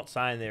 but I'm not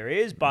saying there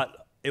is,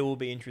 but it will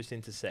be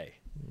interesting to see.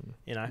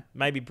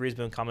 Maybe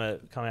Brisbane come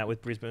out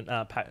with Brisbane.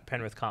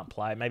 Penrith can't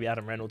play. Maybe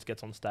Adam Reynolds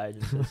gets on stage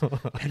and says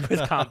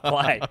Penrith can't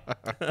play.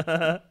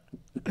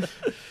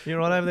 You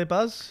right over there,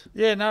 Buzz?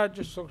 Yeah, no,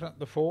 just looking at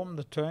the form,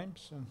 the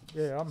teams. And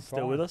yeah, I'm Still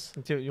fine. with us?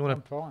 Do you want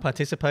I'm to fine.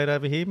 participate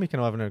over here? Mick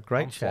and I are having a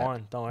great I'm chat.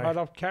 fine. Don't worry. Mate,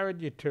 I've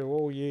carried you two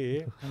all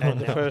year, and not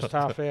the first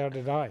half hour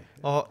today.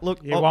 Oh,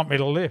 look, You want me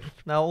to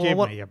lift? No, Give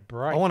me a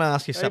break. I want to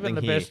ask you something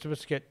Even the here. best of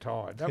us get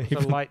tired. That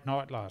was a late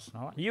night last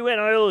night. You went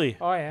early.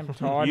 I am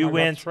tired. You I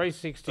went got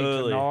 360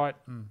 early. tonight,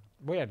 and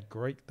we had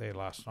Greek there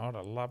last night.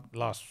 I loved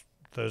last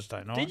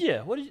Thursday night. Did you?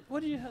 What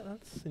did you have?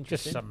 That's interesting.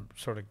 Just some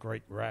sort of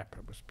Greek wrap.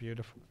 It was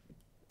beautiful.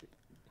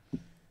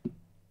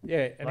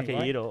 Yeah, like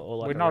anyway, a yid or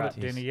like we're a not wrap? at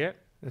dinner yet.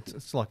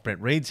 It's like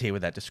Brett Reed's here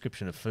with that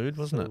description of food,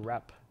 wasn't It's a it?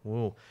 wrap.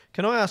 Whoa.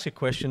 Can I ask a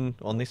question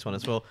on this one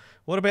as well?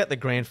 What about the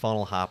grand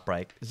final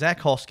heartbreak? Zach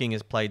Hosking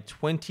has played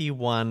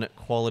 21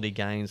 quality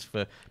games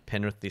for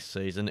Penrith this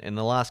season, and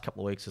the last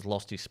couple of weeks has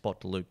lost his spot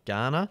to Luke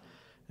Garner.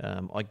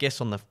 I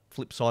guess on the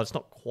flip side, it's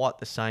not quite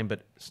the same,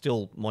 but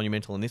still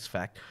monumental in this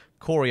fact.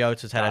 Corey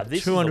Oates has had this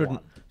is the one.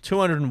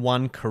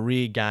 201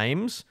 career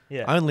games,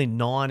 Yeah. only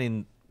 9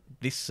 in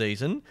this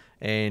season,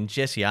 and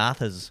Jesse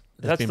Arthur's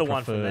has That's been the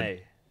one for preferred.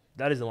 me.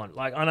 That is the one.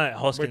 Like I know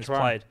Hoskins Which one?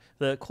 played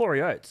the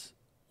Corey Oates.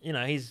 You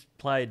know, he's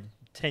played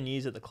 10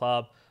 years at the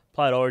club,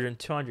 played Origin,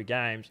 200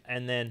 games,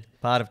 and then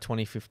Part of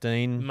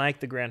 2015. make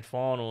the grand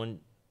final and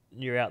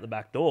you're out the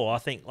back door. I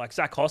think like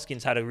Zach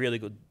Hoskins had a really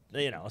good,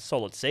 a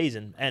solid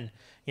season, and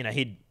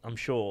I'm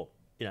sure,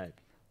 would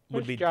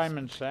Which be. game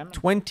and Salmon?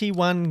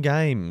 21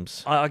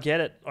 games. I get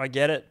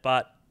it,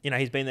 but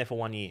he's been there for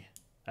 1 year,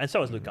 and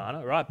so is Luke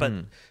Garner, right? But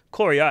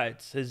Corey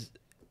Oates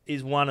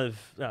is one of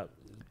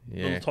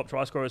the top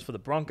try scorers for the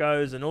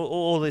Broncos and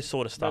all this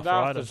sort of stuff, But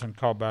right? Arthurs and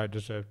Cobbo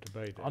deserve to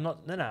be there. I'm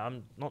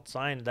not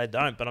saying they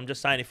don't, but I'm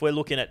just saying if we're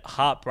looking at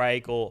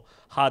heartbreak or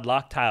hard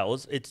luck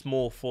tales, it's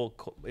more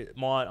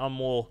I'm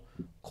more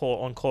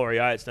on Corey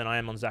Oates than I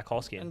am on Zach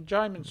Hoskin. And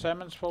Jamin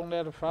Salmon's fallen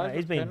out of favour.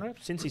 He's been Penrith.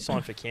 since he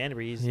signed for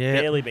Canterbury. He's Yeah.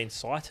 barely been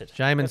cited.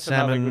 Jamin That's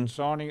another Salmon. good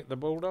signing at the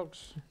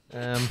Bulldogs.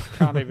 Um,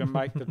 Can't even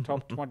make the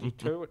top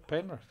 22 at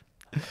Penrith.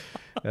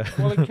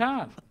 Well, he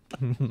can't.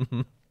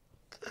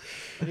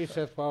 New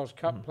South Wales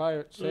Cup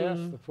player at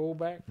South, the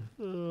fullback.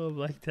 Oh,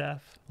 Blake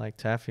Taff, Lake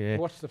Taff, yeah.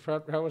 What's the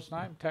front rower's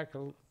name?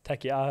 Takiaho.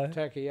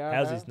 Takiaho.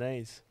 How's his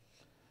knees?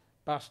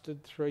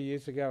 Busted 3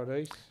 years ago at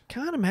East.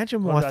 Can't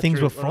imagine What why about things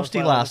Drew- were what about frosty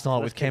let's- last night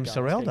let's with keep Cam going,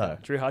 Sorrell, let's keep though. going.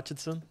 Drew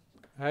Hutchinson.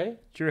 Hey?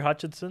 Drew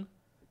Hutchinson.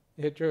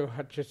 Yeah, Drew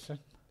Hutchinson.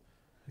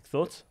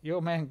 Thoughts?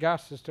 Your man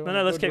Gus is doing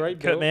No, a let's good keep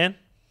rebuild. Kurt Mann.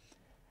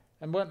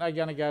 And weren't they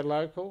going to go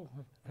local?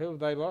 Who have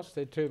they lost?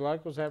 Their two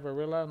locals,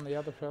 Avarilla and the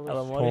other fellas.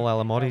 Paul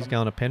Alamotti's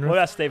going to What Penrith.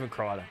 about Stephen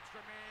Crichton?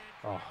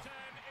 Oh,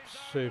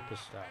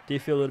 superstar. Do you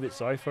feel a little bit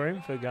sorry for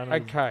him for going to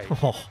Okay.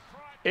 Oh,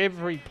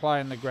 Every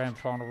player in the grand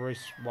final,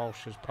 Reece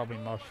Walsh is probably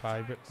my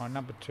favourite. My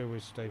number 2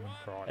 is Stephen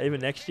Crichton. even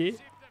next year?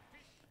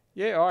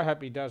 Yeah, I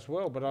hope he does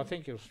well, but I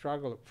think he'll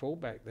struggle at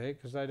fullback there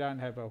because they don't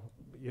have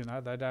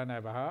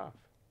a half.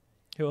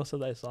 Who else have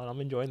they signed? I'm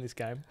enjoying this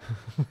game.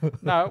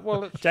 No,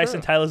 well, it's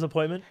Jason true. Taylor's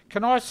appointment.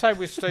 Can I say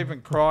with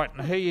Stephen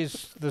Crichton, he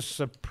is the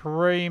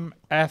supreme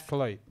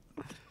athlete.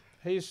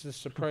 He's the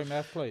supreme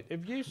athlete.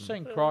 Have you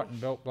seen Crichton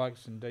belt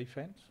blokes in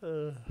defence?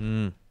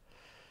 mm,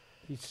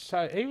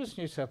 He was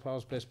New South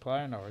Wales' best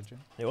player in Origin.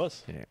 He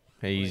was. yeah.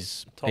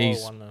 He's Tyler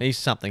won the he's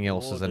something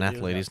else award, as an but he was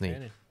athlete, isn't he?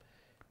 outstanding.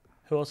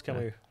 Who else can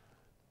Yeah.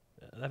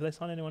 we... Have they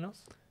signed anyone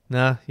else?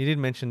 Nah, you did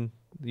mention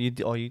you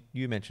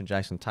mentioned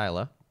Jason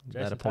Taylor.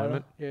 Jason that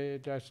appointment. Yeah,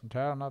 Jason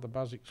Taylor, another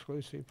Buzz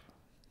exclusive.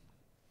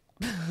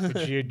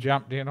 Which you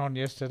jumped in on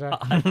yesterday.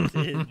 I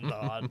did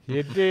not.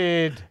 You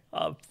did.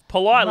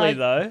 Politely, Mate.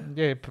 though.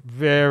 Yeah,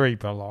 very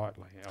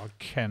politely. I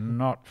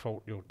cannot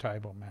fault your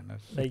table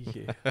manners Thank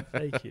you.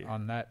 Thank you.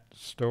 on that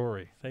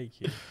story. Thank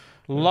you.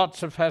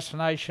 Lots of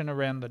fascination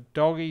around the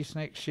Doggies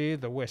next year,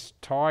 the West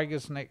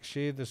Tigers next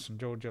year, the St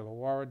George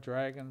Illawarra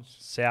Dragons,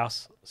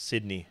 South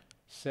Sydney.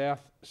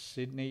 South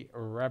Sydney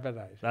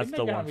Rabbitohs. That's Isn't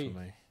the it gonna one be- for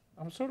me.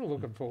 I'm sort of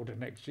looking forward to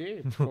next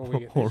year before we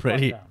get this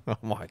Already. one Oh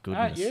my going. goodness.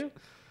 Aren't you?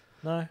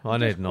 No. I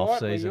need Just an off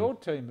quietly season. your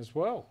team as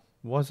well.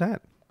 Why's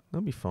that?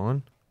 That'll be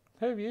fine.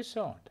 Who have you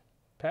signed?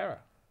 Para.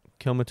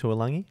 Kelma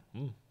Tuolangi.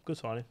 Good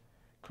signing.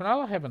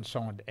 Cronulla haven't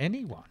signed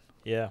anyone.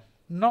 Yeah.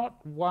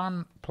 Not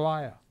one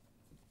player.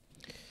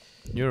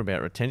 You're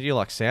about retention. You're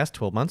like South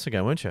 12 months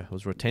ago, weren't you? It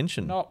was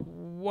retention. Not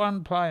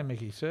one player,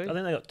 Mickey. See? I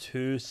think they got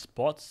 2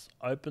 spots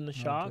open, the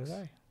Sharks, Oh,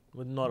 do they?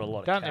 with not a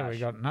lot Don't of think cash. we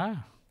got no.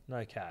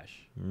 No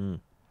cash. Mm.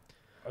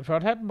 If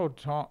I'd had more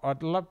time,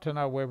 I'd love to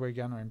know where we're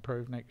going to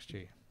improve next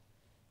year.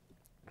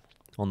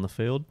 On the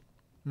field.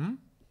 Hmm?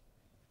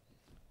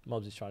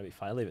 Mobbsy's trying to be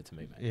funny. Leave it to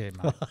me, mate.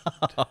 Yeah, mate.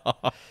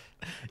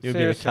 You'll get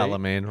a Seriously, colour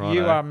man, right?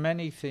 You are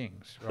many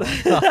things,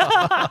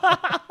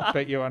 right?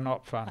 But you are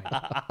not funny.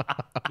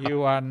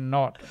 You are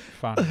not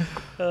funny.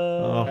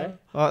 Okay?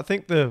 I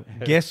think the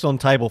guests on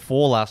table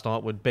 4 last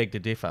night would beg to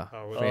differ.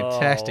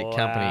 Fantastic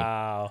company.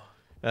 Wow.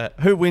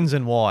 Who wins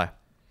and why?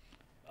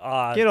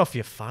 Uh, Get off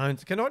your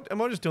phones.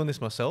 Am I just doing this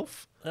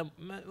myself?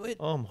 mate,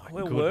 Oh my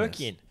we're goodness.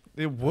 working.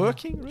 They're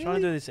working, really?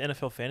 Trying to do this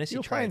NFL fantasy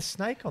You're trade. playing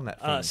Snake on that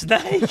thing.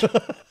 Snake.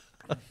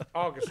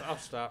 I'll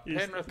start.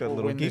 Penrith got a will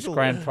little win this giggle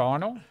grand there.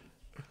 final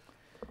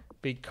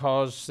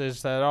because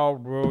there's that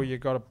old rule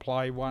you've got to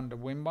play one to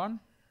win one,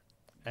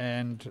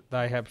 and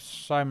they have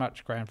so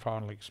much grand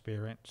final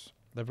experience.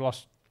 They've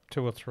lost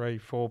 2 or 3,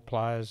 4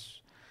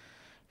 players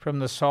from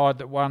the side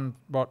that won,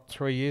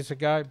 3 years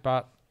ago,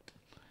 but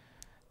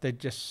they're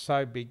just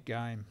so big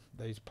game,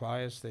 these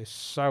players. They're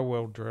so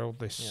well drilled,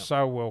 they're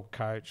so well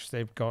coached,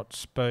 they've got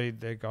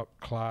speed, they've got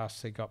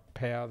class, they've got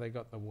power, they've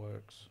got the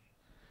works.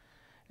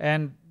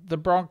 And the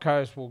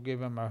Broncos will give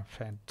them a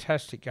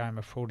fantastic game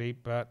of footy,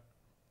 but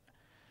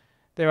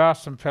there are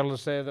some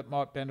fellas there that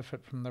might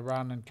benefit from the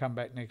run and come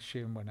back next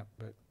year and win it.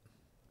 But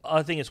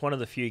I think it's one of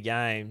the few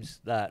games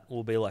that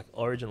will be like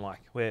Origin-like,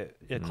 where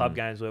club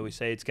games where we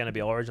see it's going to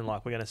be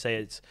Origin-like. We're going to see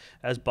it's,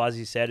 as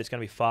Buzzy said, it's going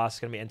to be fast,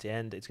 it's going to be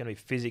end-to-end, it's going to be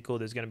physical,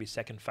 there's going to be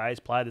second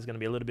phase play, there's going to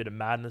be a little bit of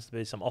madness,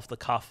 there'll be some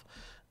off-the-cuff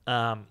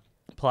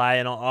play.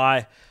 And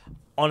I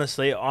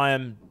honestly, I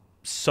am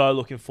so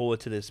looking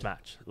forward to this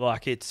match.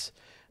 Like, it's,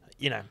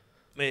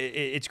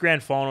 it's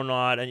grand final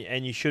night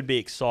and you should be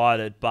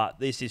excited, but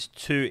this is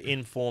two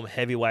in-form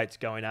heavyweights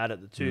going at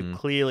it, the two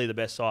clearly the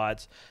best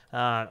sides.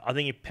 I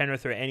think if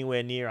Penrith are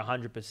anywhere near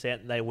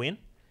 100%, they win.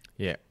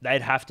 Yeah.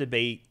 They'd have to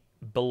be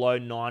below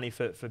 90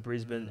 for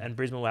Brisbane, and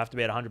Brisbane will have to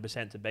be at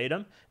 100% to beat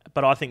them.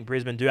 But I think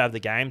Brisbane do have the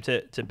game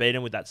to beat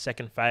them with that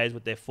second phase,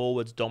 with their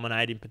forwards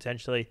dominating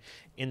potentially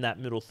in that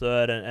middle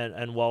third,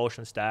 and Walsh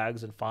and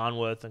Staggs and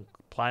Farnworth and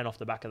playing off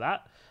the back of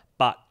that.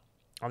 But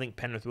I think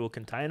Penrith will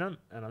contain them,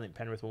 and I think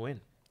Penrith will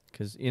win.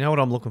 Because you know what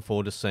I'm looking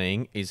forward to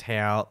seeing is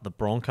how the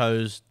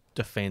Broncos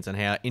defence and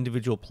how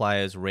individual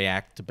players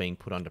react to being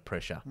put under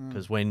pressure.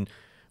 Because when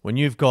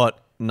you've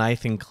got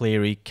Nathan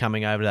Cleary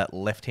coming over that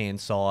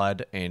left-hand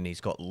side and he's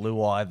got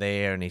Luai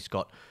there and he's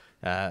got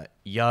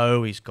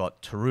Yo, he's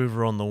got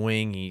Taruva on the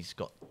wing, he's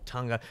got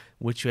Tunga,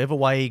 whichever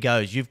way he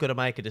goes, you've got to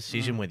make a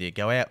decision whether you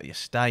go out, you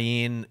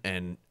stay in,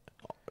 and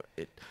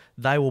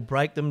they will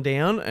break them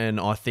down. And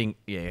I think,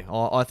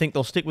 I think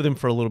they'll stick with him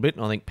for a little bit,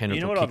 and I think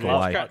Penrith will kick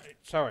away.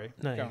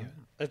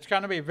 It's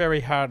going to be a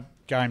very hard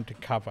game to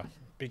cover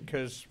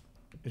because,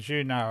 as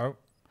you know,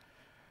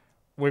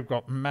 we've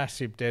got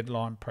massive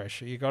deadline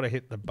pressure. You've got to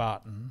hit the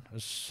button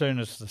as soon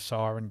as the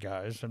siren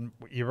goes, and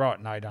you're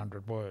writing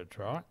 800 words,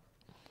 right?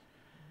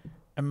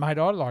 And, mate,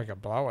 I like a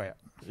blowout.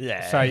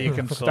 Yeah. So you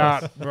can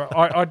start.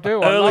 I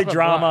do. Early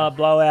drama,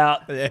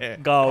 blowout,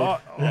 gold.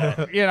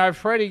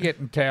 Freddie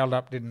getting towelled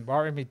up didn't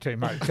worry me too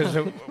much because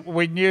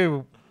we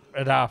knew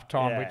at half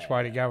time which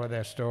way to go with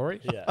our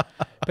stories. Yeah.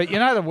 But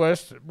the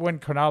worst, when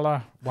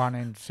Cronulla won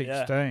in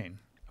 16,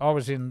 I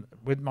was in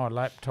with my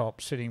laptop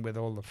sitting with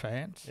all the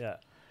fans. Yeah.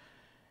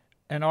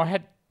 And I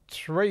had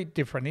 3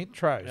 different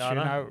intros, I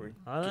know.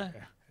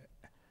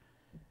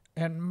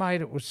 And,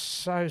 mate, it was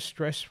so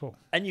stressful.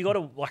 And you got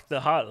to,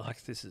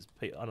 this is,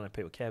 I don't know if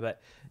people care,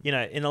 but,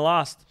 in the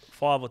last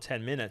 5 or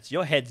 10 minutes,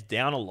 your head's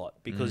down a lot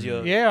because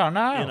you're... Yeah, I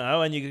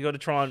know. And you got to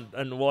try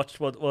and watch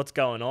what's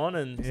going on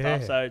and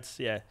stuff. So it's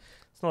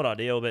not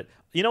ideal. But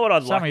you know what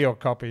I'd like... Some of your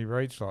copy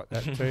reads like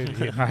that too.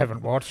 You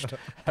haven't watched it.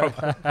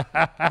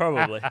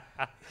 Probably.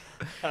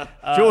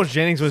 George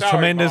Jennings was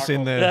tremendous Michael.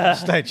 in the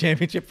state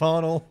championship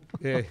final.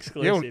 Yeah,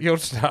 you'll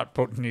start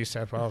putting New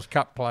South Wales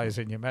Cup players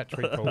in your match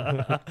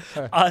report.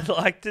 I'd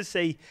like to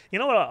see... You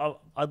know what?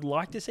 I'd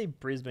like to see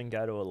Brisbane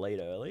go to a lead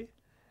early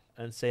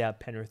and see how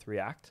Penrith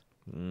react.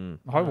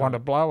 I want a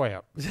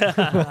blowout. You're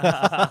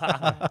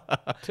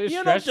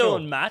not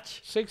doing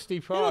match.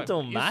 65. You're not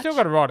doing match. You still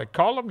got to write a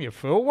column, you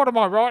fool. What am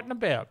I writing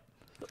about?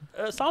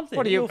 Something.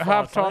 What are you,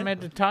 halftime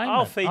entertainment?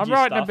 I'll feed I'm you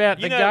writing stuff. about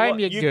the game,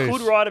 you You goose.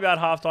 could write about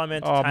halftime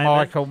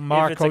entertainment. Oh,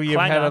 Michael, you've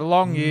had a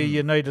long year.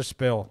 You need a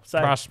spell. So,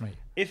 trust me.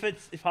 If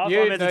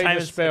halftime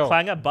entertainment's a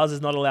clanger, Buzz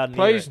is not allowed near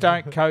Please it.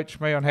 don't coach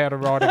me on how to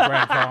write a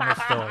grand final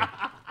story.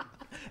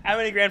 How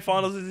many grand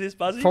finals is this,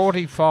 Buzzy?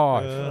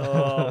 45.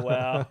 Oh,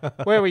 wow.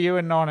 Where were you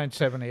in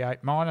 1978?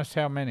 Minus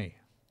how many?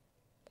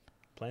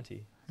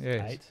 Plenty.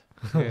 Yes.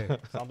 8. Yeah.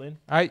 Something.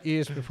 8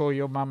 years before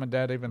your mum and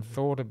dad even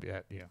thought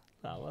about you.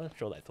 Oh, well, I'm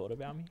sure they thought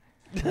about me.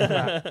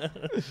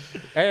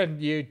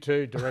 And you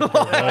too, Director.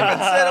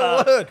 Said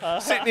a word.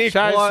 Sitting here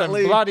Show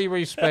quietly. some bloody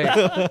respect.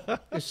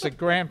 This is the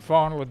grand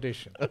final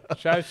edition.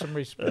 Show some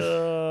respect. That's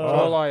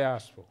all I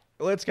ask for.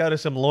 Let's go to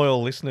some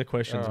loyal listener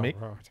questions, Mick.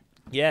 Right.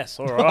 Yes,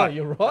 all right.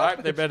 You're I right.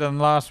 hope they're better than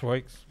last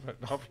week's. But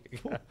What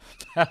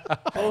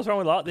was wrong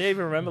with that? Do you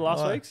even remember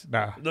last week's?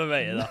 no. No,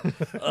 me either.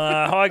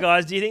 Hi,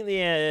 guys. Do you think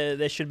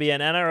there should be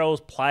an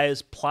NRL's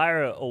Players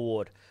Player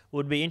Award?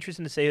 Would be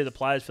interesting to see who the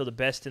players feel the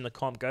best in the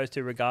comp goes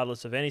to,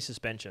 regardless of any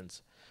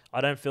suspensions. I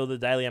don't feel the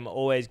Daily M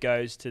always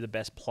goes to the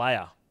best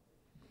player.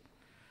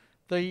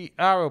 The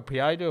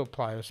RLPA do a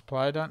players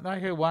play, don't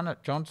they? Who won it,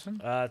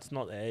 Johnson? It's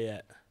not there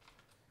yet.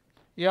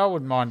 Yeah, I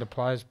wouldn't mind a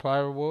players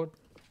player award.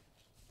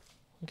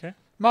 Okay.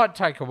 Might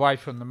take away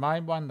from the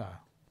main one though.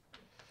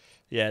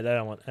 Yeah, they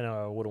don't want.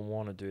 NRL wouldn't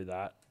want to do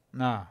that.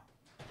 No.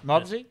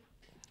 Mobbsy?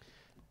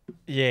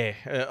 Yeah,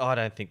 I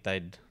don't think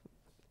they'd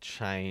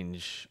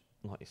change.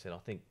 Like you said, I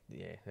think,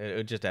 it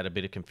would just add a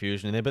bit of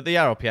confusion in there. But the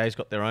RLPA's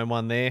got their own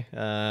one there.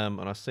 And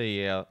I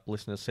see our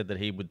listeners said that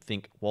he would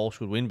think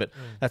Walsh would win, but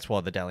that's why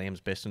the Dally M's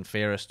best and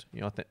fairest. I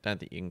don't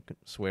think you can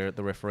swear at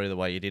the referee the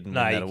way you did in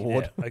that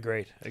award. Yeah,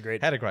 agreed.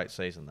 Had a great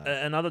season, though.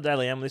 Another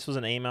Daily M, this was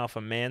an email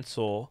from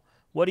Mansour.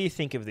 What do you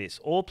think of this?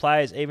 All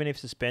players, even if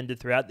suspended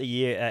throughout the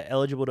year, are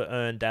eligible to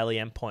earn Daily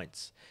M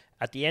points.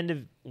 At the end of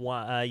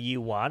year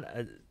one,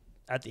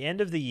 at the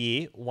end of the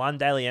year, 1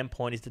 Daily M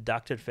point is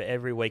deducted for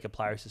every week a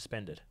player is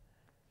suspended.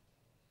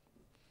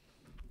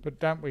 But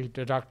don't we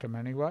deduct them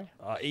anyway?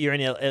 You're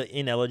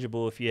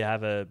ineligible if you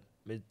have a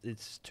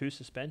it's 2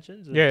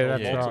 suspensions. Yeah, or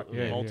that's right.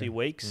 Yeah,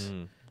 multi-weeks.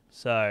 Mm.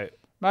 So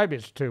Maybe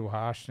it's too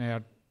harsh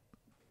now,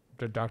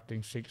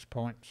 deducting 6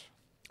 points.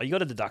 you got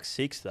to deduct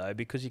 6 though,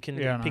 because you can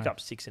Yeah, I pick know. up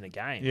 6 in a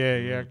game.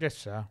 Yeah, I guess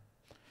so.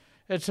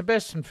 It's the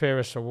best and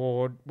fairest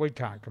award. We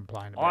can't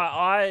complain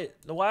about it.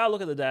 The way I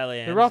look at the Daily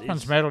The M's Rothmans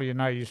is medal,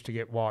 used to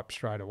get wiped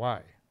straight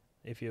away.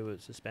 if you were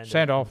suspended.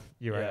 Sent off,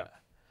 you're out.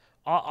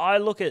 I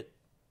look at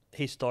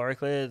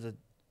historically,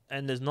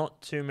 and there's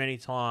not too many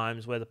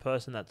times where the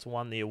person that's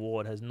won the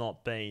award has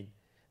not been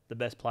the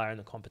best player in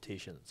the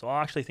competition. So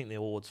I actually think the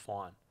award's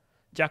fine.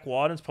 Jack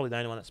Wyden's probably the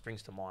only one that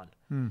springs to mind.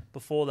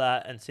 Before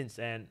that and since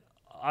then,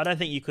 I don't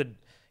think you could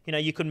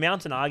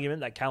mount an argument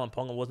that Callum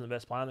Ponga wasn't the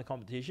best player in the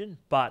competition,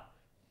 but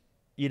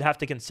you'd have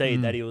to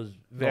concede that he was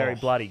very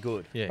bloody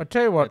good. Yeah. I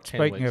tell you what, That 10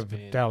 speaking weeks of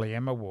ban. Dally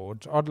M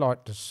awards, I'd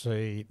like to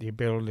see the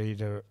ability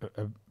to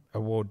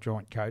award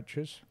joint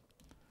coaches.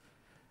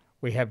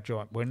 We have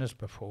joint winners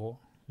before.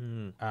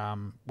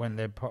 When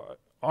they're,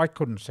 I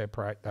couldn't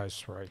separate those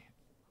 3.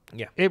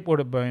 Yeah. It would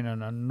have been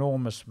an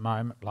enormous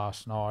moment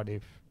last night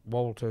if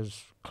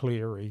Walters,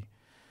 Cleary,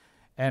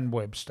 and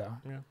Webster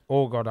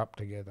all got up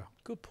together.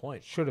 Good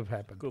point. Should have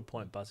happened. Good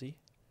point, Buzzy.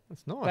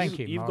 That's nice. Thank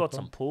you. You've Michael. got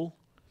some pull.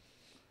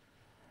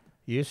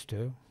 Used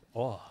to.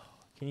 Oh,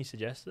 can you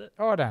suggest it?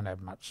 I don't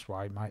have much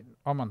sway, mate.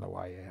 I'm on the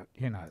way out.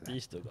 You know that. You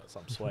still got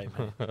some sway,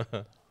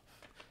 man.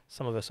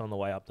 Some of us on the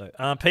way up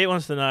though. Pete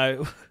wants to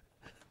know,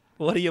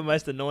 what are your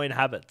most annoying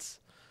habits?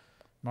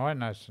 My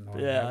nose annoying.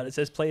 Yeah, it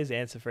says please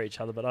answer for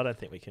each other, but I don't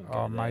think we can.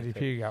 Oh, go mate, there, if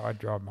Pete. you go, I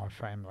drive my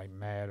family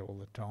mad all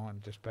the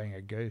time, just being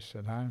a goose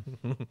at home.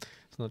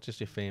 It's not just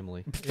your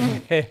family.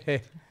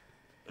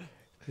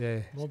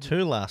 Yeah. Well,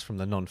 2 last from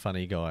the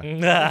non-funny guy.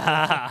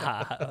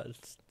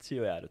 It's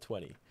 2 out of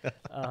 20.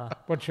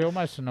 What's your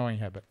most annoying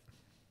habit?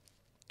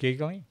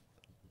 Giggling?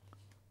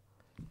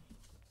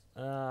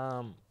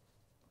 No,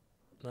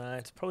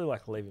 it's probably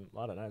like leaving.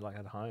 I don't know, like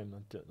at home,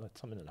 like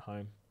something at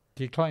home.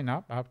 Do you clean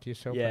up after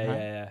yourself at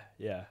home?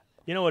 Yeah.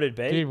 You know what it'd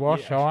be? Do you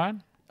wash,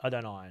 iron? I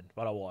don't iron,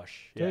 but I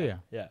wash. Do Yeah, you?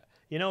 Yeah.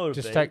 You know what it'd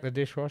Just be? take the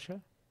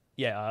dishwasher?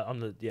 Yeah, I'm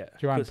the Do you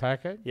 'cause-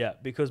 unpack it? Yeah,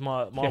 because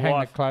my Do you hang the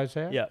wife. clothes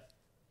out? Yeah.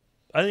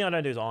 Only thing I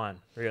don't do is iron,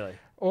 really.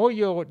 All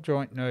your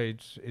joint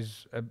needs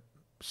is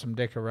some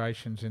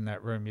decorations in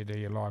that room you do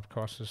your live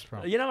crosses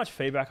from. You know how much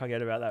feedback I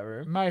get about that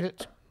room? Mate,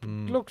 it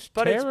looks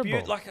But terrible. it's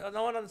beautiful. Like,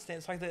 no one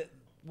understands. Like,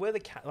 where the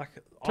cat. Like,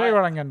 Tell you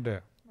what I'm going to do.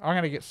 I'm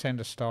going to send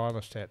a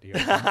stylist out to you.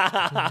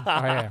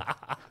 I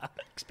am.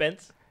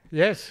 expense.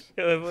 Yes.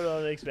 Put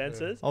on the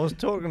expenses. I was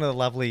talking to the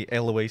lovely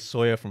Eloise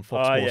Sawyer from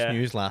Fox Oh, Sports yeah.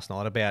 News last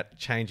night about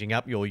changing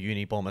up your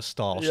Unibomber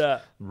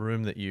style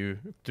room that you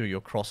do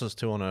your crosses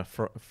to on a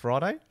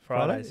Friday.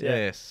 Fridays, yeah.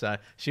 Yes, so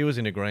she was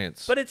in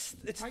agreement. But it's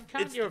Mate,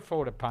 can't you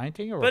afford a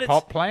painting or but a it's-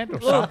 pot plant or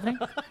look, something?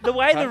 the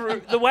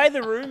way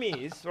the room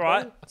is,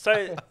 right?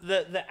 So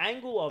the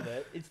angle of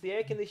it, it's the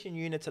air conditioning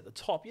units at the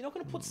top. You're not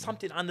going to put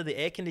something under the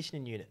air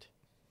conditioning unit.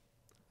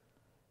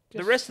 The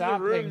Just rest of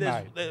the room,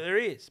 something, mate. there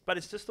is, but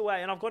it's just the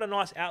way. And I've got a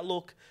nice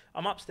outlook.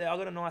 I'm upstairs. I've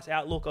got a nice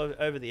outlook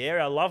over the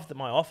area. I love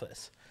my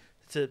office.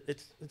 It's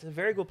a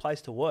very good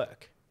place to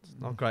work. It's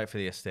not great for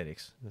the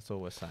aesthetics. That's all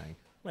we're saying.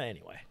 Well,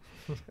 anyway.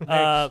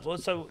 Well,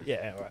 so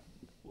yeah, all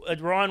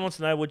right. Ryan wants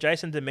to know: will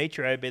Jason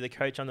Demetrio be the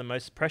coach under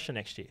most pressure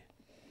next year?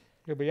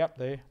 He'll be up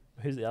there.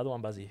 Who's the other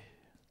one, Buzzy?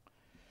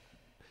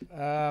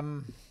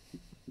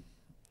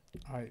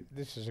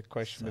 This is a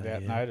question So,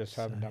 without yeah, notice. I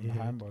so, haven't done my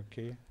yeah. homework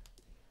here.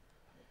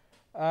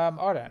 I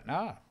don't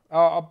know.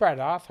 Oh, Brad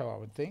Arthur, I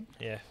would think.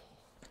 Yeah.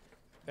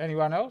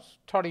 Anyone else?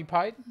 Toddy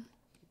Payton?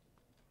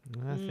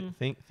 No,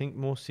 think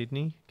more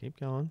Sydney. Keep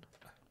going.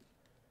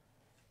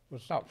 Well,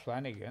 it's not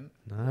Flanagan.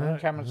 No.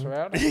 Cameron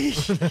Serrano?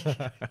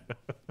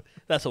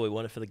 That's all we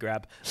wanted for the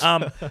grab.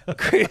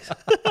 Chris,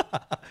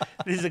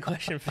 this is a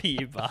question for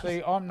you, Buzz.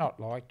 See, I'm not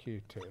like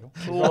you two.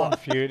 If I'm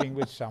feuding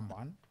with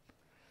someone,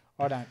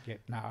 I don't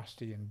get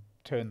nasty and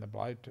turn the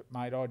blade to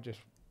mate. I just,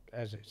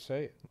 as I see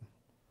it.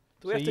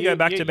 Do we have So to you- go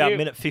back you- to about you-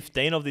 minute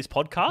 15 of this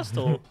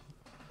podcast, or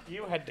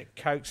You had to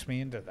coax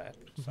me into that.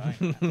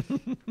 Saying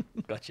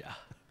that. gotcha?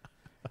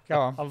 Go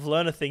on. I've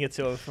learned a thing or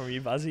two from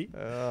you, Buzzy.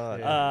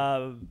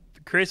 Yeah.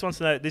 Chris wants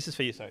to know. This is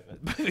for you. Sorry,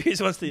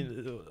 Chris wants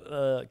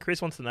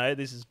to know.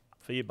 This is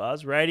for you,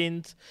 Buzz.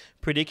 Ratings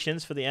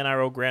predictions for the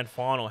NRL Grand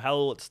Final. How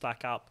will it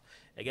stack up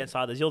against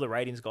others? You're the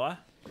ratings guy.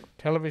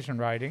 Television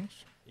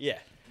ratings. Yeah.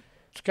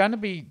 It's going to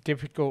be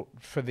difficult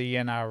for the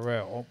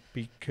NRL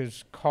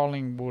because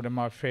Collingwood, am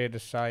I fair to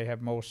say,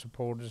 have more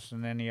supporters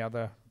than any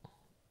other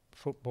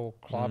football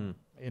club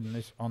in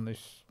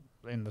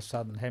the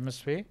Southern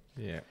Hemisphere.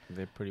 Yeah,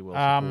 they're pretty well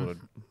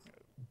supported.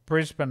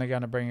 Brisbane are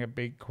going to bring a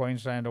big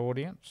Queensland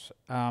audience.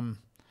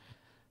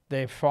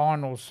 Their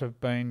finals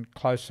have been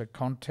closer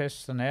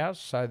contests than ours,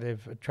 so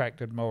they've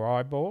attracted more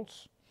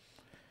eyeballs.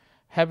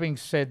 Having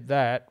said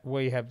that,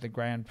 we have the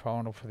grand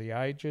final for the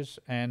ages,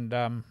 and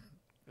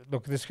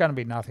look, there's going to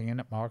be nothing in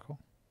it, Michael.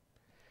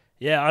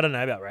 Yeah, I don't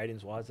know about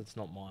ratings wise. It's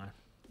not my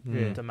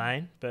Yeah.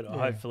 domain, but Yeah.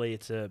 hopefully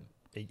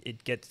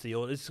it gets the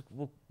audience.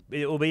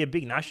 It will be a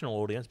big national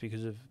audience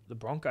because of the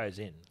Broncos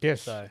in.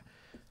 Yes. So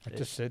I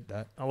just said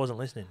that. I wasn't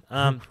listening.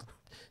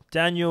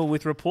 Daniel,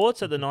 with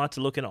reports that the Knights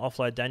are looking to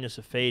offload Daniel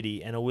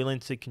Safidi and are willing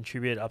to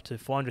contribute up to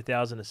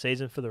 $400,000 a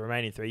season for the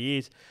remaining 3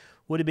 years,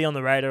 would it be on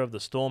the radar of the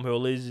Storm, who are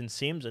losing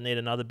Sims and need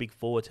another big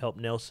forward to help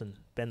Nelson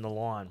bend the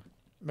line?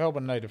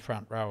 Melbourne need a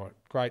front rower.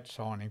 Great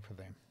signing for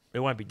them. It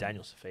won't be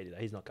Daniel Safidi, though.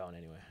 He's not going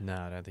anywhere. No,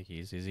 I don't think he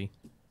is he?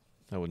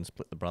 They wouldn't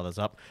split the brothers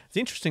up. It's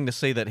interesting to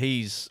see that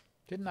he's...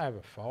 Didn't they have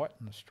a fight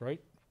in the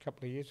street a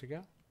couple of years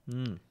ago?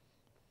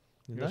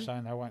 You're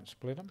saying they won't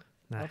split them?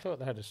 No. I thought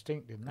they had a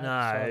stink, didn't they? No.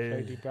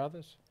 Safidi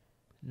brothers.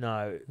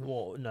 No.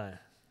 Well, no. Are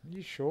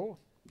you sure?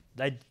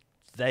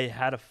 They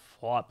had a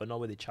fight, but not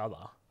with each other,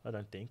 I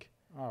don't think.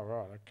 Oh,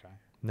 right, okay.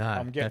 No,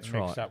 I'm getting that's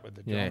mixed right. up with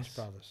the Johns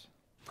brothers.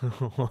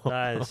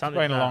 No, something.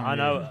 been a long I year.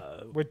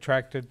 know.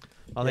 Retracted.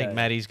 I think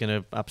Matty's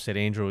going to upset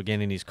Andrew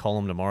again in his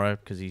column tomorrow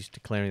because he's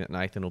declaring that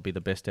Nathan will be the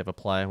best ever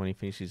player when he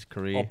finishes his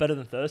career. Oh, better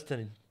than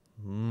Thurston.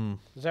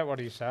 Is that what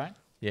he's saying?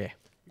 Yeah.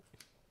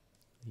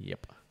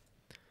 Yep.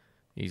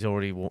 He's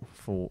already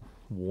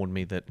warned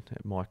me that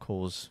it might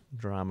cause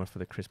drama for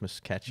the Christmas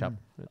catch-up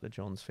at the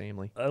Johns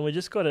family. And we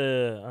just got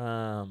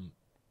a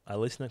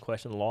listener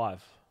question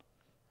live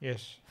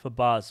Yes. for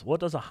Buzz. What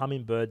does a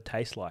hummingbird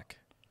taste like?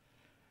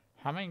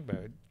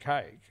 Hummingbird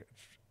cake.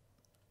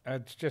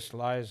 It's just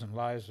layers and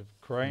layers of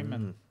cream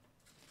and...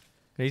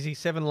 Is he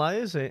 7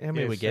 layers? How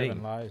many are we getting?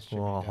 7 layers.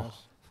 Jimmy Wow. does.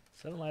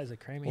 7 layers of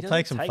cream. We'll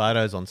take some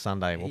photos on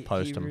Sunday. We'll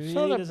post them. Really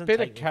Sort of doesn't bit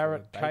take of me for a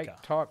carrot cake baker.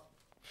 type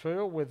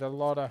feel with a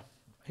lot of...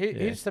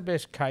 He's the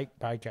best cake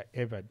baker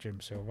ever,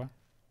 Jim Silver.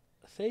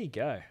 There you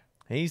go.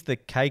 He's the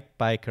cake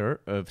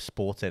baker of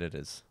sports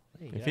editors.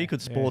 There you If go. he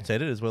could sports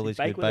edit as well as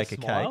he could bake a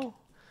cake. smile?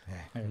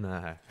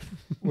 No.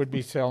 Would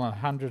be selling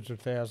hundreds of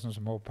thousands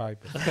of more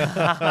papers.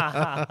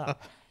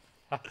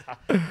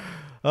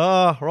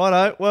 Oh,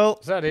 righto. Well,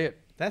 Is that it?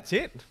 that's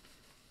it.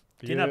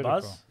 Dinner, Beautiful.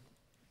 Buzz?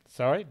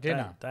 Sorry,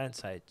 dinner. Don't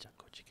say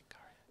jungle chicken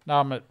curry. No,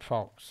 I'm at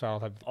Fox, so I'll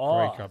have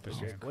Greek, I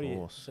presume. What are you?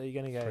 course. So you're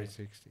going to go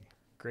 360.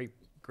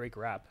 Greek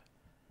wrap?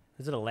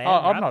 Is it a lamb Oh,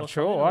 I'm wrap not or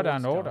sure. something, I or don't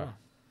what's going order. on?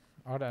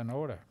 I don't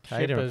order.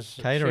 Catering.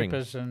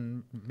 Shippers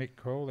and Mick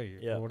Crawley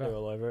Yeah, order they're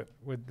all over it.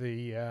 with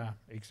the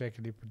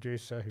executive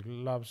producer who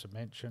loves to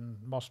mention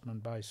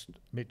Mossman-based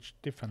Mitch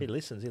Diffin. He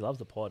listens. He loves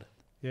the pod.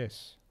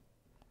 Yes.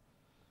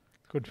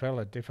 Good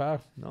fella, Diffo.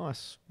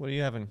 Nice. What are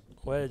you having?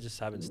 We're just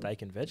having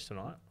steak and veg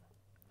tonight.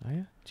 Oh,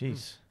 yeah?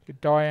 Jeez.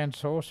 Good Diane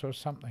sauce or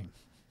something.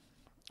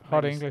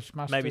 Hot Maybe English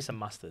mustard. Maybe some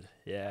mustard.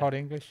 Yeah. Hot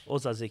English. Or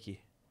tzatziki.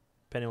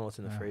 Depending on what's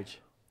in the Ah. fridge.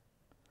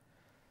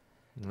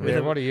 Yeah,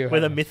 what are you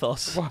With a having?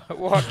 mythos. What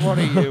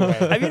are you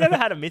having? Have you never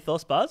had a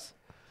mythos, Buzz?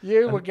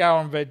 You were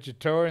going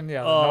vegetarian the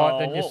other Oh, night,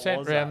 then you what sent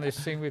was around that? this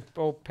thing with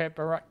all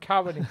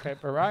covered in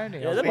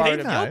pepperoni. Yeah, I was the worried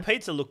pizza, about- your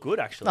pizza looked good,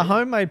 actually. The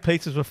homemade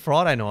pizzas were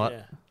Friday night.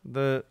 Yeah.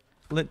 The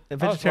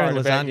vegetarian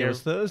worried about lasagna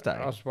was Thursday.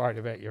 I was worried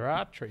about your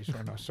arteries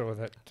when I saw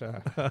that.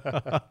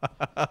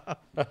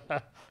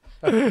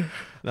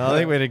 No, I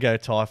think we're going to go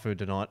Thai food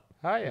tonight.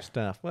 Oh, yeah.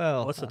 Stuff.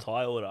 Well, What's the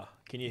Thai order?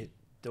 Can you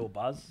do a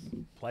buzz?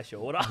 Place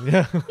your order?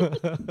 yeah.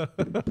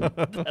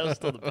 That was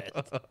still the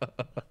best.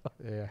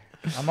 Yeah.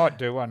 I might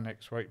do one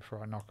next week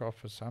before I knock off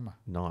for summer.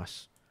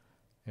 Nice.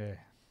 Yeah.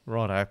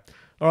 Righto.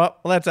 All right.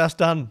 Well, that's us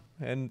done.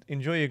 And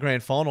enjoy your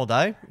grand final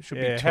day. It should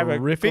be Have a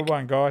terrific. good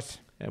one, guys.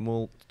 And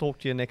we'll talk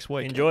to you next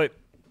week. Enjoy.